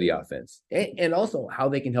do for the offense, and also how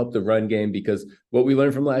they can help the run game, because what we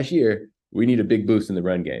learned from last year, we need a big boost in the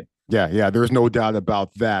run game. Yeah, there's no doubt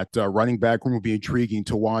about that. Running back room will be intriguing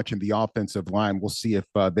to watch, and the offensive line, we'll see if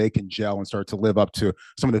they can gel and start to live up to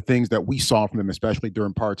some of the things that we saw from them, especially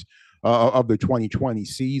during parts of the 2020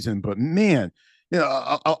 season. But man,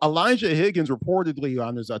 Elijah Higgins reportedly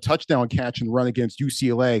on his touchdown catch and run against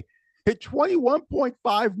UCLA hit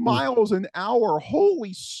 21.5 miles an hour.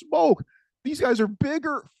 Holy smoke. These guys are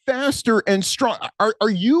bigger, faster, and strong. Are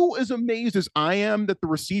you as amazed as I am that the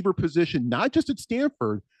receiver position, not just at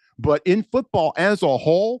Stanford, but in football as a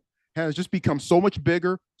whole, has just become so much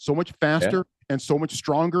bigger, so much faster, and so much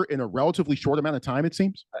stronger in a relatively short amount of time, it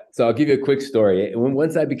seems? So I'll give you a quick story.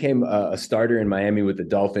 Once I became a starter in Miami with the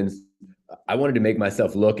Dolphins, I wanted to make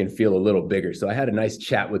myself look and feel a little bigger. So I had a nice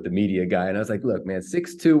chat with the media guy, and I was like, look, man,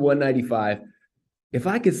 6'2", 195. If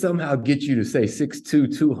I could somehow get you to say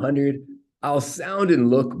 6'2", 200, I'll sound and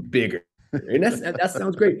look bigger. And that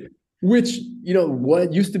sounds great, which,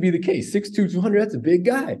 what used to be the case, 6'2", 200, that's a big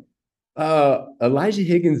guy. Elijah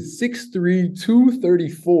Higgins, 6'3",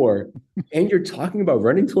 234, and you're talking about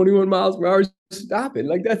running 21 miles per hour. Stop it.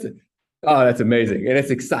 Like that's amazing. And it's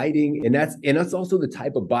exciting. And that's also the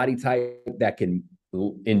type of body type that can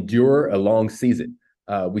endure a long season.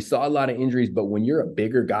 We saw a lot of injuries, but when you're a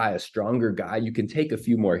bigger guy, a stronger guy, you can take a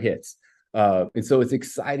few more hits. And so it's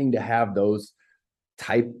exciting to have those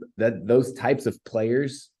types of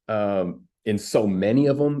players, and so many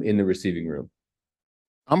of them in the receiving room.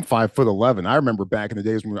 I'm 5'11". I remember back in the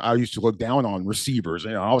days when I used to look down on receivers.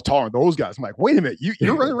 I was taller than those guys. I'm like, wait a minute,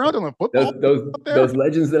 you're running around on a football. Those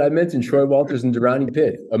legends that I mentioned, Troy Walters and Durrani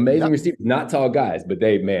Pitt, amazing receivers, not tall guys, but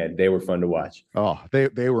they were fun to watch. Oh,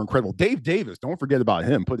 they were incredible. Dave Davis, don't forget about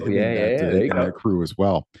him. Put him in that crew as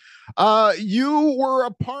well. You were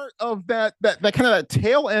a part of that kind of that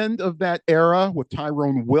tail end of that era with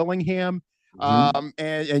Tyrone Willingham,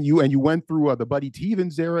 and you went through the Buddy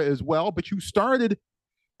Tevens era as well. But you started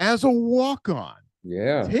as a walk-on.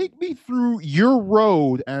 Yeah. Take me through your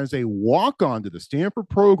road as a walk-on to the Stanford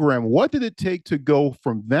program. What did it take to go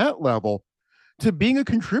from that level to being a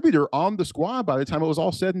contributor on the squad by the time it was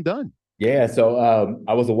all said and done? Yeah, so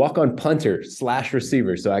I was a walk-on punter /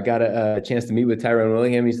 receiver. So I got a chance to meet with Tyrone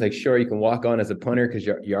Willingham. He's like, sure, you can walk on as a punter because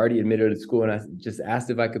you're already admitted to school. And I just asked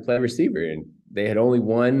if I could play receiver. And they had only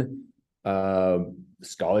one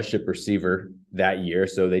scholarship receiver that year,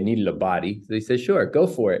 so they needed a body. So they said, sure, go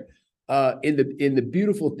for it. In the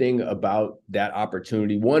beautiful thing about that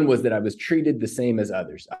opportunity, one was that I was treated the same as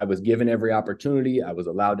others. I was given every opportunity. I was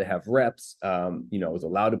allowed to have reps. I was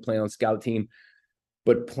allowed to play on scout team.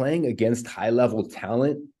 But playing against high-level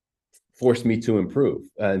talent forced me to improve.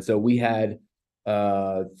 And so we had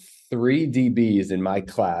 3 DBs in my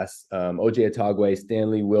class, OJ Atogwe,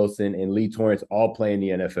 Stanley Wilson, and Lee Torrance, all play in the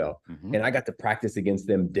NFL. Mm-hmm. And I got to practice against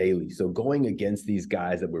them daily. So going against these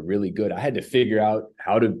guys that were really good, I had to figure out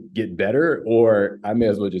how to get better, or I may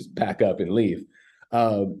as well just pack up and leave.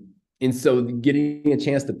 And so getting a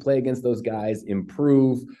chance to play against those guys,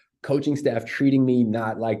 improve, coaching staff treating me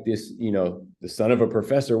not like this, the son of a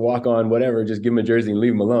professor, walk on, whatever, just give him a jersey and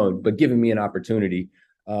leave him alone, but giving me an opportunity.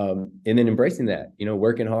 And then embracing that,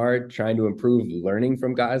 working hard, trying to improve, learning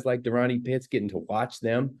from guys like Durrani Pitts, getting to watch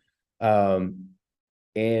them. And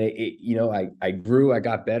I grew, I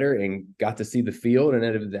got better and got to see the field. And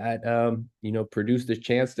out of that, produced a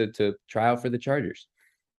chance to try out for the Chargers.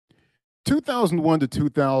 2001 to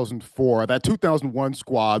 2004, that 2001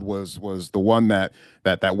 squad was the one that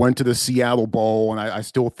went to the Seattle Bowl, and I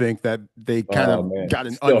still think that they kind of got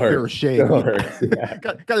an unfair shake. Yeah.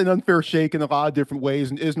 got an unfair shake in a lot of different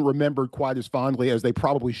ways, and isn't remembered quite as fondly as they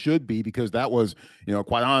probably should be, because that was,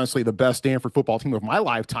 quite honestly, the best Stanford football team of my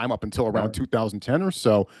lifetime up until around 2010 or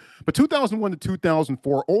so. But 2001 to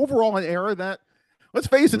 2004, overall an era that, let's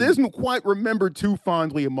face it, isn't quite remembered too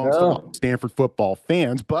fondly amongst a lot of Stanford football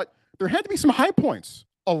fans, but there had to be some high points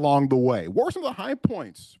along the way. What were some of the high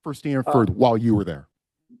points for Stanford while you were there?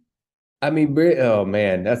 I mean, oh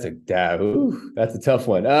man, that's a tough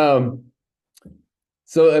one.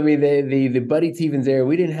 So I mean, the Buddy Tevens era,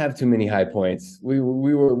 we didn't have too many high points. We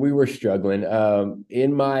were struggling.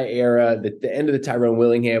 In my era, the end of the Tyrone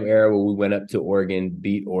Willingham era, where we went up to Oregon,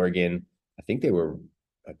 beat Oregon. I think they were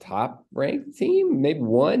a top ranked team, maybe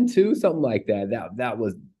 1, 2, something like that. That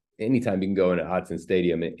was. Anytime you can go into Autzen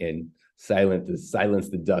Stadium and silence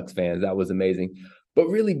the Ducks fans, that was amazing. But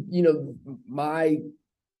really, my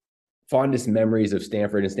fondest memories of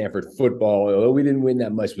Stanford and Stanford football, although we didn't win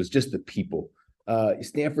that much, was just the people.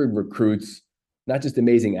 Stanford recruits not just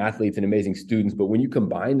amazing athletes and amazing students, but when you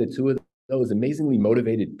combine the two of those, amazingly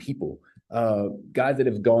motivated people, guys that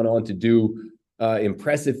have gone on to do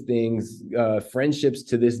impressive things, friendships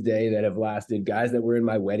to this day that have lasted, guys that were in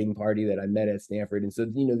my wedding party that I met at Stanford. And so,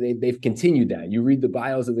 they've continued that. You read the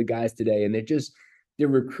bios of the guys today, and they're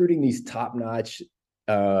recruiting these top-notch,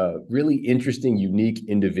 really interesting, unique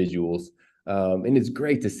individuals. And it's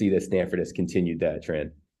great to see that Stanford has continued that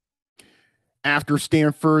trend. After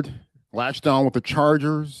Stanford, latched on with the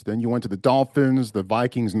Chargers. Then you went to the Dolphins, the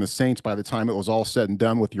Vikings, and the Saints by the time it was all said and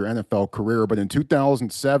done with your NFL career. But in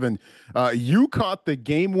 2007, you caught the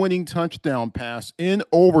game-winning touchdown pass in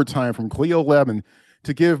overtime from Cleo Levin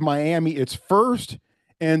to give Miami its first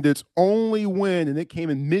and its only win, and it came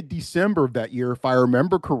in mid-December of that year, if I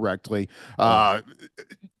remember correctly.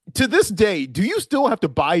 To this day, do you still have to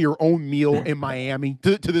buy your own meal in Miami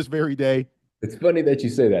to this very day? It's funny that you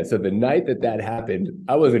say that. So the night that happened,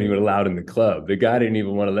 I wasn't even allowed in the club. The guy didn't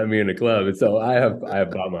even want to let me in the club. And so I have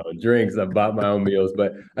bought my own drinks, I've bought my own meals,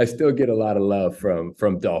 but I still get a lot of love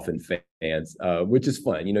from Dolphin fans, which is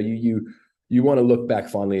fun. You know, you want to look back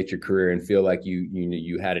fondly at your career and feel like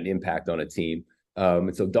you had an impact on a team.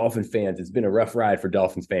 And so Dolphin fans, it's been a rough ride for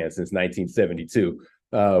Dolphins fans since 1972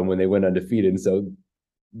 when they went undefeated. And so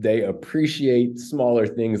they appreciate smaller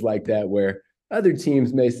things like that where other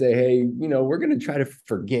teams may say, hey, you know, we're going to try to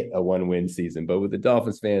forget a 1-win season. But with the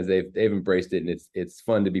Dolphins fans, they've embraced it, and it's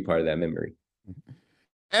fun to be part of that memory.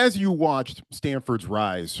 As you watched Stanford's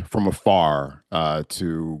rise from afar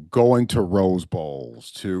to going to Rose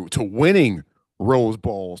Bowls, to winning Rose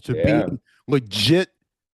Bowls, to being legit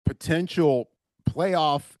potential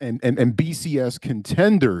playoff and BCS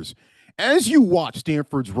contenders, as you watched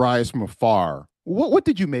Stanford's rise from afar, what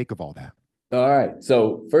did you make of all that? All right.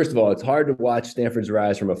 So first of all, it's hard to watch Stanford's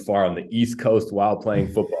rise from afar on the East Coast while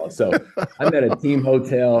playing football. So I'm at a team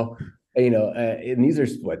hotel, you know, and these are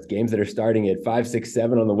games that are starting at 5, 6,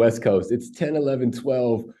 7 on the West Coast. It's 10, 11,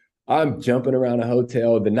 12. I'm jumping around a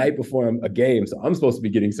hotel the night before a game. So I'm supposed to be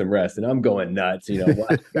getting some rest, and I'm going nuts, you know,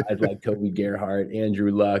 watch guys like Toby Gerhart,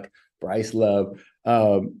 Andrew Luck, Bryce Love.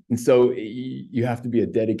 And so you have to be a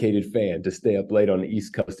dedicated fan to stay up late on the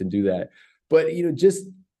East Coast and do that. But, you know, just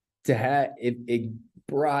to have it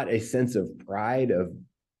brought a sense of pride of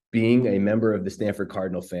being a member of the Stanford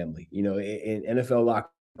Cardinal family. You know, in NFL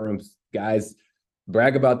locker rooms, guys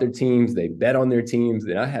brag about their teams, they bet on their teams,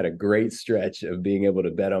 and I had a great stretch of being able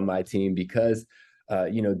to bet on my team because,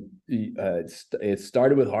 it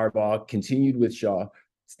started with Harbaugh, continued with Shaw.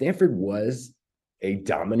 Stanford was a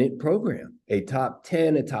dominant program, a top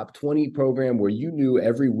 10, a top 20 program where you knew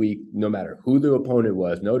every week, no matter who the opponent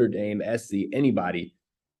was, Notre Dame, SC, anybody,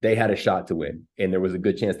 they had a shot to win, and there was a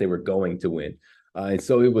good chance they were going to win. And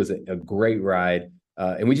so it was a great ride,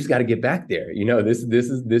 and we just got to get back there. You know, this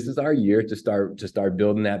is our year to start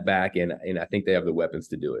building that back, and I think they have the weapons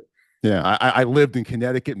to do it. Yeah, I lived in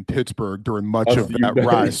Connecticut and Pittsburgh during much of that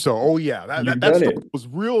rise. So, that stuff was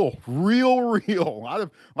real. A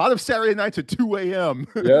lot of Saturday nights at 2 a.m.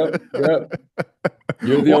 Yep.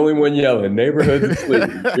 You're the only one yelling. Neighborhood's asleep.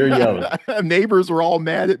 You're yelling. Neighbors were all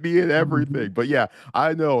mad at me and everything. But yeah,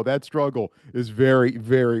 I know that struggle is very,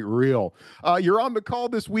 very real. You're on the call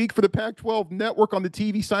this week for the Pac-12 Network on the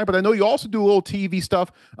TV side, but I know you also do a little TV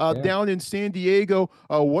stuff down in San Diego.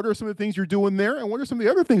 What are some of the things you're doing there, and what are some of the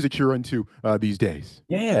other things that you're into these days?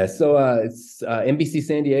 Yeah, so it's NBC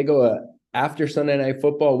San Diego. After Sunday Night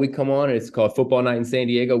Football, we come on, and it's called Football Night in San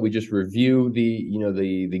Diego. We just review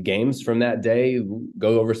the games from that day,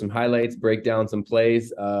 go over some highlights, break down some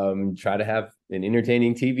plays, try to have an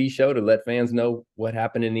entertaining TV show to let fans know what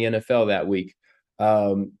happened in the NFL that week.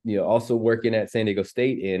 Also working at San Diego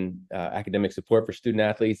State in academic support for student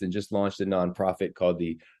athletes, and just launched a nonprofit called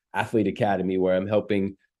the Athlete Academy, where I'm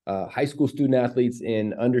helping high school student athletes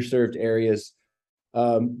in underserved areas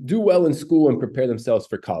do well in school and prepare themselves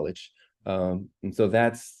for college. And so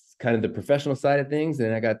that's kind of the professional side of things.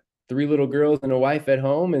 And I got 3 little girls and a wife at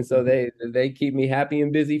home, and so they keep me happy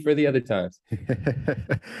and busy for the other times.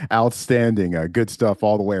 Outstanding. Good stuff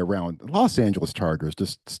all the way around. Los Angeles Chargers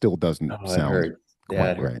just still doesn't sound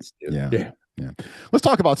quite right. Yeah. Let's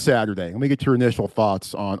talk about Saturday. Let me get your initial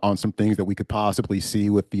thoughts on some things that we could possibly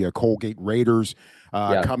see with the Colgate Raiders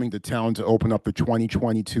coming to town to open up the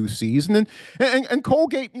 2022 season. And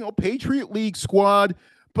Colgate, Patriot League squad,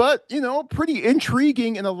 but, pretty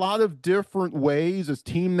intriguing in a lot of different ways. This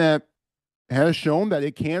team that has shown that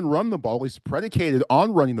it can run the ball. It's predicated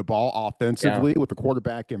on running the ball offensively with the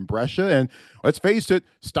quarterback in Brescia. And let's face it,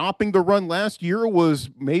 stopping the run last year was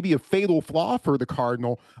maybe a fatal flaw for the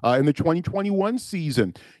Cardinal in the 2021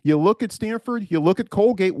 season. You look at Stanford, you look at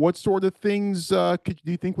Colgate, what sort of things do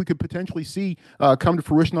you think we could potentially see come to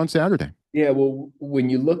fruition on Saturday? Yeah, well, when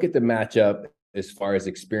you look at the matchup as far as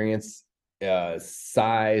experience,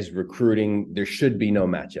 size, recruiting, there should be no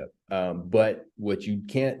matchup. But what you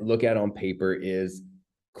can't look at on paper is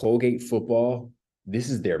Colgate football. This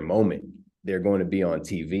is their moment. They're going to be on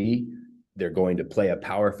TV. They're going to play a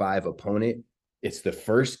Power 5 opponent. It's the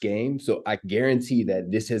first game. So I guarantee that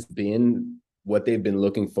this has been what they've been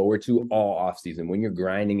looking forward to all offseason. When you're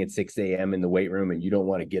grinding at 6 a.m. in the weight room and you don't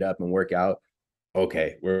want to get up and work out,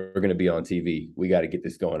 okay, we're going to be on TV. We got to get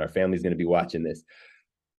this going. Our family's going to be watching this.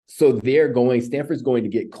 So Stanford's going to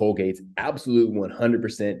get Colgate's absolute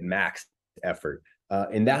 100% max effort.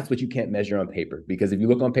 And that's what you can't measure on paper, because if you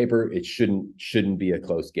look on paper, it shouldn't be a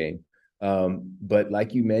close game. But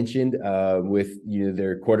like you mentioned, with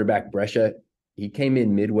their quarterback Brescia, he came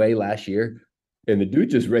in midway last year, and the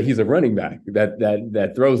dude he's a running back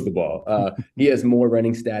that throws the ball. He has more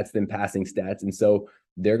running stats than passing stats, and so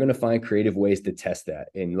they're going to find creative ways to test that.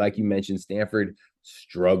 And like you mentioned, Stanford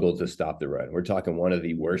struggled to stop the run. We're talking one of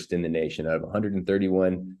the worst in the nation. Out of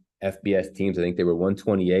 131 FBS teams, I think they were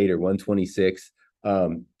 128 or 126.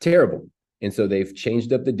 Terrible. And so they've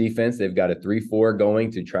changed up the defense. They've got a 3-4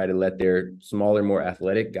 going to try to let their smaller, more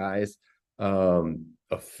athletic guys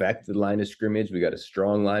affect the line of scrimmage. We got a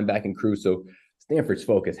strong linebacking crew. So Stanford's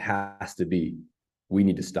focus has to be, we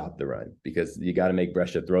need to stop the run, because you got to make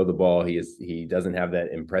Brescia throw the ball. He doesn't have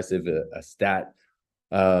that impressive a stat.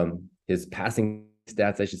 His passing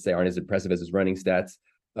stats, I should say, aren't as impressive as his running stats.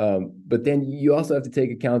 But then you also have to take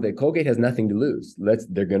account that Colgate has nothing to lose.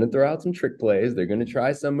 They're going to throw out some trick plays. They're going to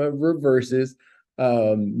try some reverses,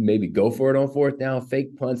 maybe go for it on fourth down,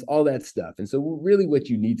 fake punts, all that stuff. And so really what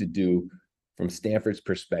you need to do from Stanford's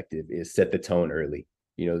perspective is set the tone early.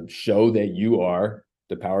 Show that you are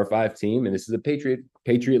the Power 5 team, and this is a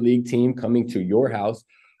Patriot League team coming to your house.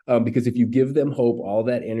 Because if you give them hope, all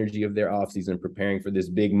that energy of their offseason preparing for this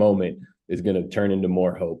big moment is going to turn into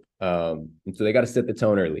more hope. And so they got to set the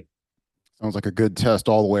tone early. Sounds like a good test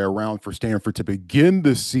all the way around for Stanford to begin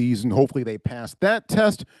the season. Hopefully they pass that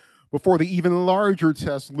test before the even larger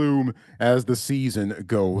tests loom as the season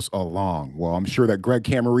goes along. Well, I'm sure that Greg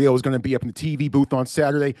Camarillo is going to be up in the TV booth on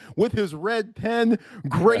Saturday with his red pen,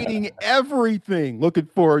 grading everything. Looking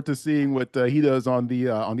forward to seeing what he does on the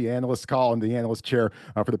analyst call and the analyst chair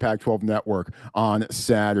for the Pac-12 Network on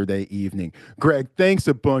Saturday evening. Greg, thanks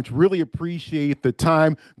a bunch. Really appreciate the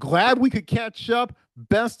time. Glad we could catch up.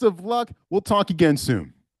 Best of luck. We'll talk again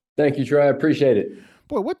soon. Thank you, Troy. I appreciate it.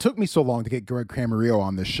 Boy, what took me so long to get Greg Camarillo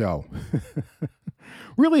on this show?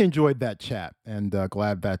 Really enjoyed that chat, and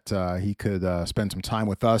glad that he could spend some time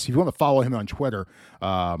with us. If you want to follow him on Twitter,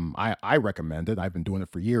 I recommend it. I've been doing it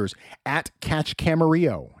for years. @Catch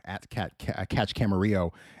Camarillo. Catch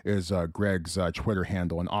Camarillo is Greg's Twitter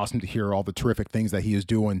handle, and awesome to hear all the terrific things that he is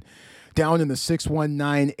doing down in the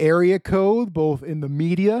 619 area code, both in the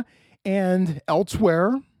media and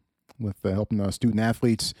elsewhere, with helping student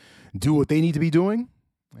athletes do what they need to be doing,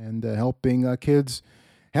 and helping kids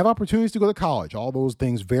have opportunities to go to college. All those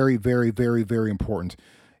things very, very, very, very important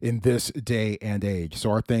in this day and age. So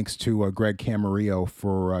our thanks to Greg Camarillo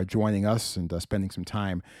for joining us and spending some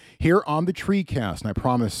time here on the TreeCast. And I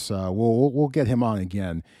promise we'll get him on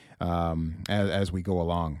again as we go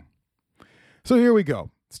along. So here we go.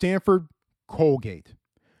 Stanford, Colgate.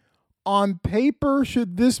 On paper,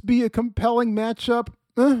 should this be a compelling matchup?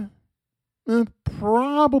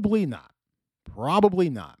 Probably not. Probably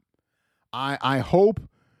not. I hope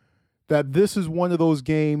that this is one of those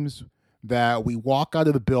games that we walk out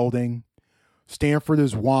of the building, Stanford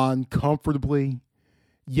has won comfortably,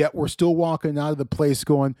 yet we're still walking out of the place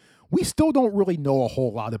going, we still don't really know a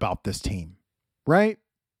whole lot about this team, right?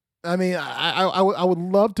 I mean, I would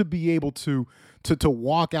love to be able to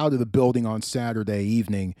walk out of the building on Saturday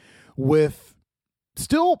evening with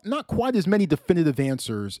still not quite as many definitive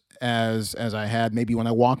answers as I had maybe when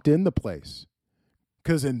I walked in the place.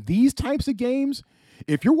 Because in these types of games,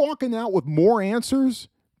 if you're walking out with more answers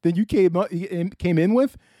than you came in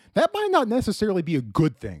with, that might not necessarily be a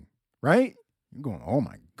good thing, right? You're going, oh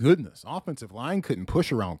my goodness, offensive line couldn't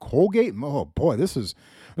push around Colgate. Oh boy, this is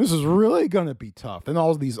really going to be tough. And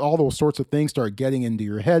all those sorts of things start getting into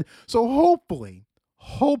your head. So hopefully,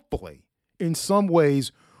 in some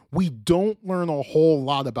ways, we don't learn a whole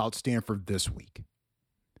lot about Stanford this week.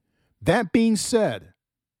 That being said,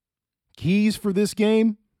 keys for this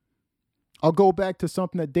game, I'll go back to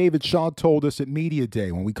something that David Shaw told us at Media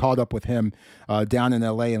Day when we caught up with him down in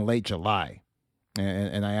L.A. in late July.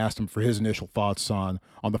 And I asked him for his initial thoughts on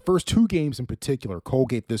the first two games in particular,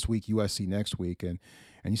 Colgate this week, USC next week. And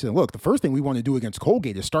he said, look, the first thing we want to do against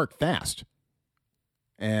Colgate is start fast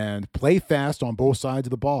and play fast on both sides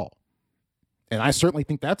of the ball. And I certainly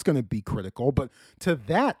think that's going to be critical. But to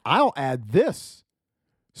that, I'll add this.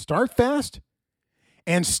 Start fast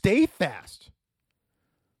and stay fast.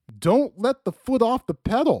 Don't let the foot off the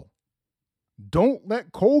pedal. Don't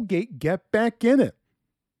let Colgate get back in it.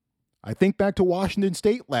 I think back to Washington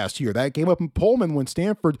State last year. That game up in Pullman when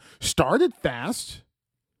Stanford started fast,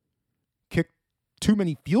 kicked too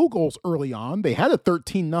many field goals early on. They had a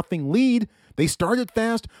 13-0 lead. They started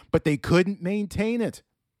fast, but they couldn't maintain it.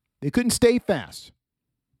 They couldn't stay fast.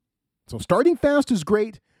 So starting fast is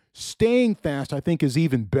great. Staying fast, I think, is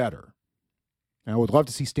even better. And I would love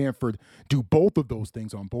to see Stanford do both of those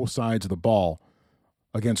things on both sides of the ball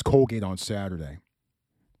against Colgate on Saturday.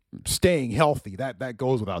 Staying healthy, that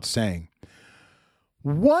goes without saying.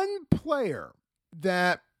 One player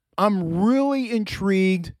that I'm really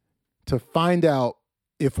intrigued to find out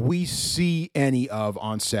if we see any of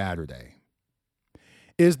on Saturday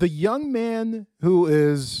is the young man who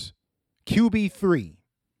is QB3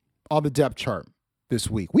 on the depth chart this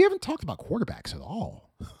week. We haven't talked about quarterbacks at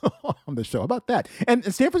all on the show. How about that?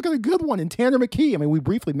 And Stanford's got a good one in Tanner McKee. I mean, we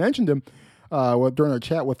briefly mentioned him during our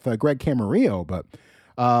chat with Greg Camarillo, but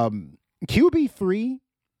QB3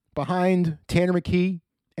 behind Tanner McKee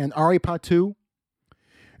and Ari Patu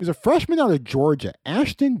is a freshman out of Georgia,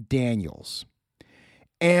 Ashton Daniels.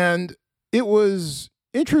 And it was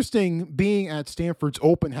interesting being at Stanford's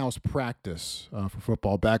open house practice for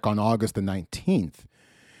football back on August the 19th.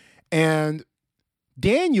 And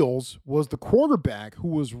Daniels was the quarterback who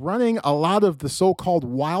was running a lot of the so-called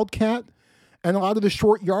wildcat and a lot of the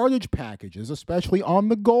short yardage packages, especially on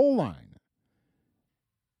the goal line.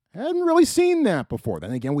 Hadn't really seen that before.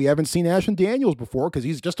 Then again, we haven't seen Ashton Daniels before because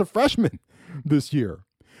he's just a freshman this year.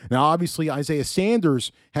 Now, obviously, Isaiah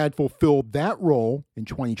Sanders had fulfilled that role in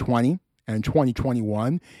 2020 and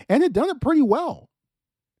 2021 and had done it pretty well.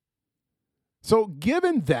 So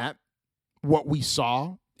given that, what we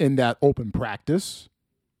saw in that open practice,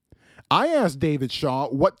 I asked David Shaw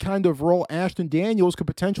what kind of role Ashton Daniels could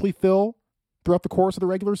potentially fill throughout the course of the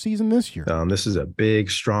regular season this year. This is a big,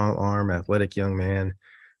 strong arm, athletic young man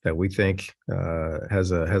that we think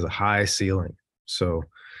has a high ceiling. So,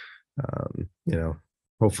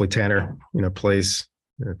 hopefully Tanner, plays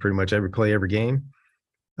pretty much every play, every game.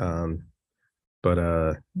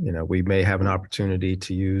 But we may have an opportunity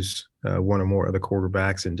to use one or more other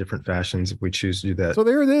quarterbacks in different fashions if we choose to do that. So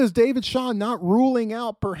there it is. David Shaw not ruling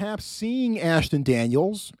out perhaps seeing Ashton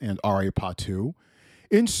Daniels and Ari Patu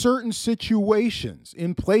in certain situations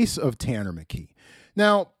in place of Tanner McKee.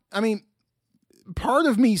 Now, I mean, part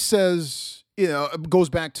of me says, it goes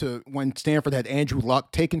back to when Stanford had Andrew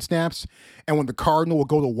Luck taking snaps and when the Cardinal would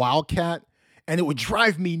go to Wildcat, and it would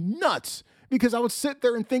drive me nuts because I would sit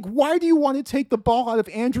there and think, why do you want to take the ball out of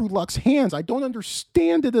Andrew Luck's hands? I don't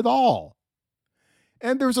understand it at all.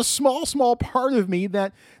 And there's a small part of me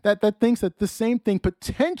that thinks that the same thing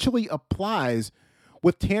potentially applies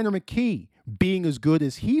with Tanner McKee being as good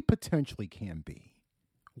as he potentially can be.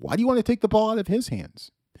 Why do you want to take the ball out of his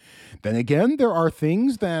hands? Then again, there are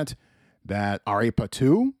things that Ari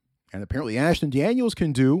Patu and apparently Ashton Daniels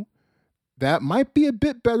can do that might be a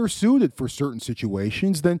bit better suited for certain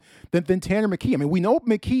situations than Tanner McKee. I mean, we know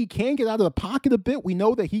McKee can get out of the pocket a bit. We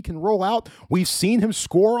know that he can roll out. We've seen him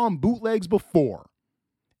score on bootlegs before.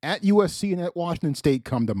 At USC and at Washington State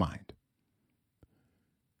come to mind.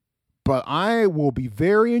 But I will be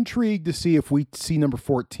very intrigued to see if we see number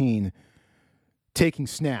 14 taking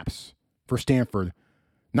snaps for Stanford,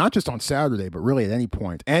 not just on Saturday, but really at any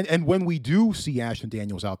point. And when we do see Ashton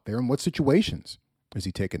Daniels out there, in what situations is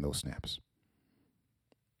he taking those snaps?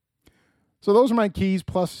 So those are my keys,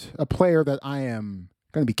 plus a player that I am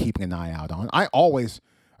going to be keeping an eye out on. I always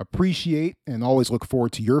appreciate and always look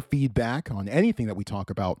forward to your feedback on anything that we talk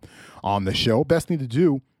about on the show. Best thing to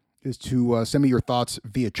do is to send me your thoughts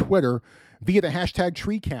via Twitter, via the hashtag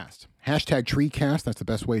TreeCast. Hashtag TreeCast, that's the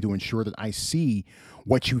best way to ensure that I see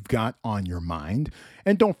what you've got on your mind.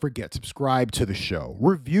 And don't forget, subscribe to the show,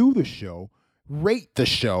 review the show, rate the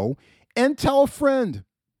show, and tell a friend.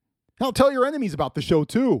 Hell, tell your enemies about the show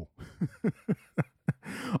too.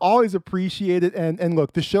 Always appreciate it. And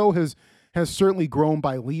look, the show has certainly grown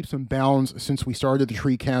by leaps and bounds since we started the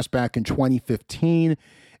TreeCast back in 2015.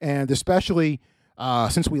 And especially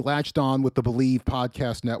since we latched on with the Believe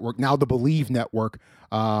Podcast Network, now the Believe Network,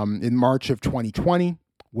 in March of 2020,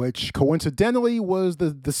 which coincidentally was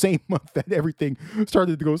the same month that everything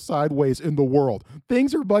started to go sideways in the world.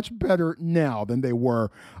 Things are much better now than they were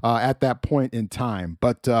at that point in time.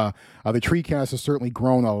 But the TreeCast has certainly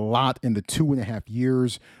grown a lot in the 2.5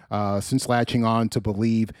 years since latching on to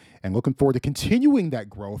Believe, and looking forward to continuing that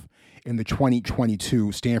growth in the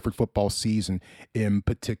 2022 Stanford football season in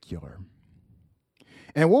particular.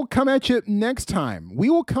 And we'll come at you next time. We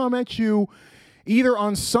will come at you either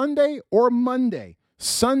on Sunday or Monday.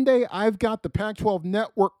 Sunday, I've got the Pac-12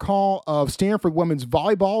 Network call of Stanford women's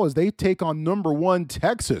volleyball as they take on number 1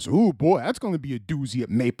 Texas. Ooh, boy, that's going to be a doozy at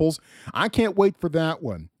Maples. I can't wait for that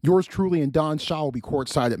one. Yours truly and Don Shaw will be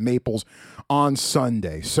courtside at Maples on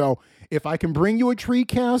Sunday. So If I can bring you a tree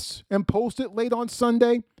cast and post it late on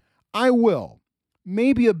Sunday, I will.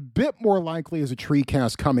 Maybe a bit more likely as a tree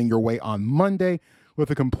cast coming your way on Monday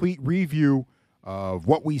with a complete review of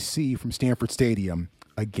what we see from Stanford Stadium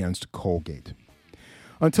against Colgate.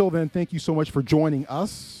 Until then, thank you so much for joining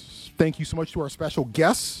us. Thank you so much to our special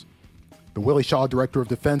guests, the Willie Shaw Director of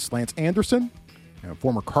Defense, Lance Anderson, and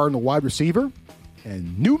former Cardinal wide receiver,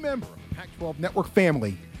 and new member of the Pac-12 Network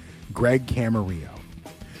family, Greg Camarillo.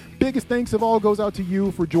 Biggest thanks of all goes out to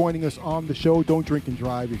you for joining us on the show. Don't drink and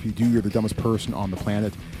drive. If you do, you're the dumbest person on the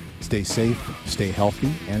planet. Stay safe, stay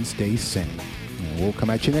healthy, and stay sane. And we'll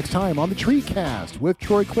come at you next time on the TreeCast with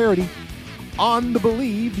Troy Clarity on the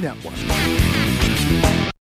Believe Network.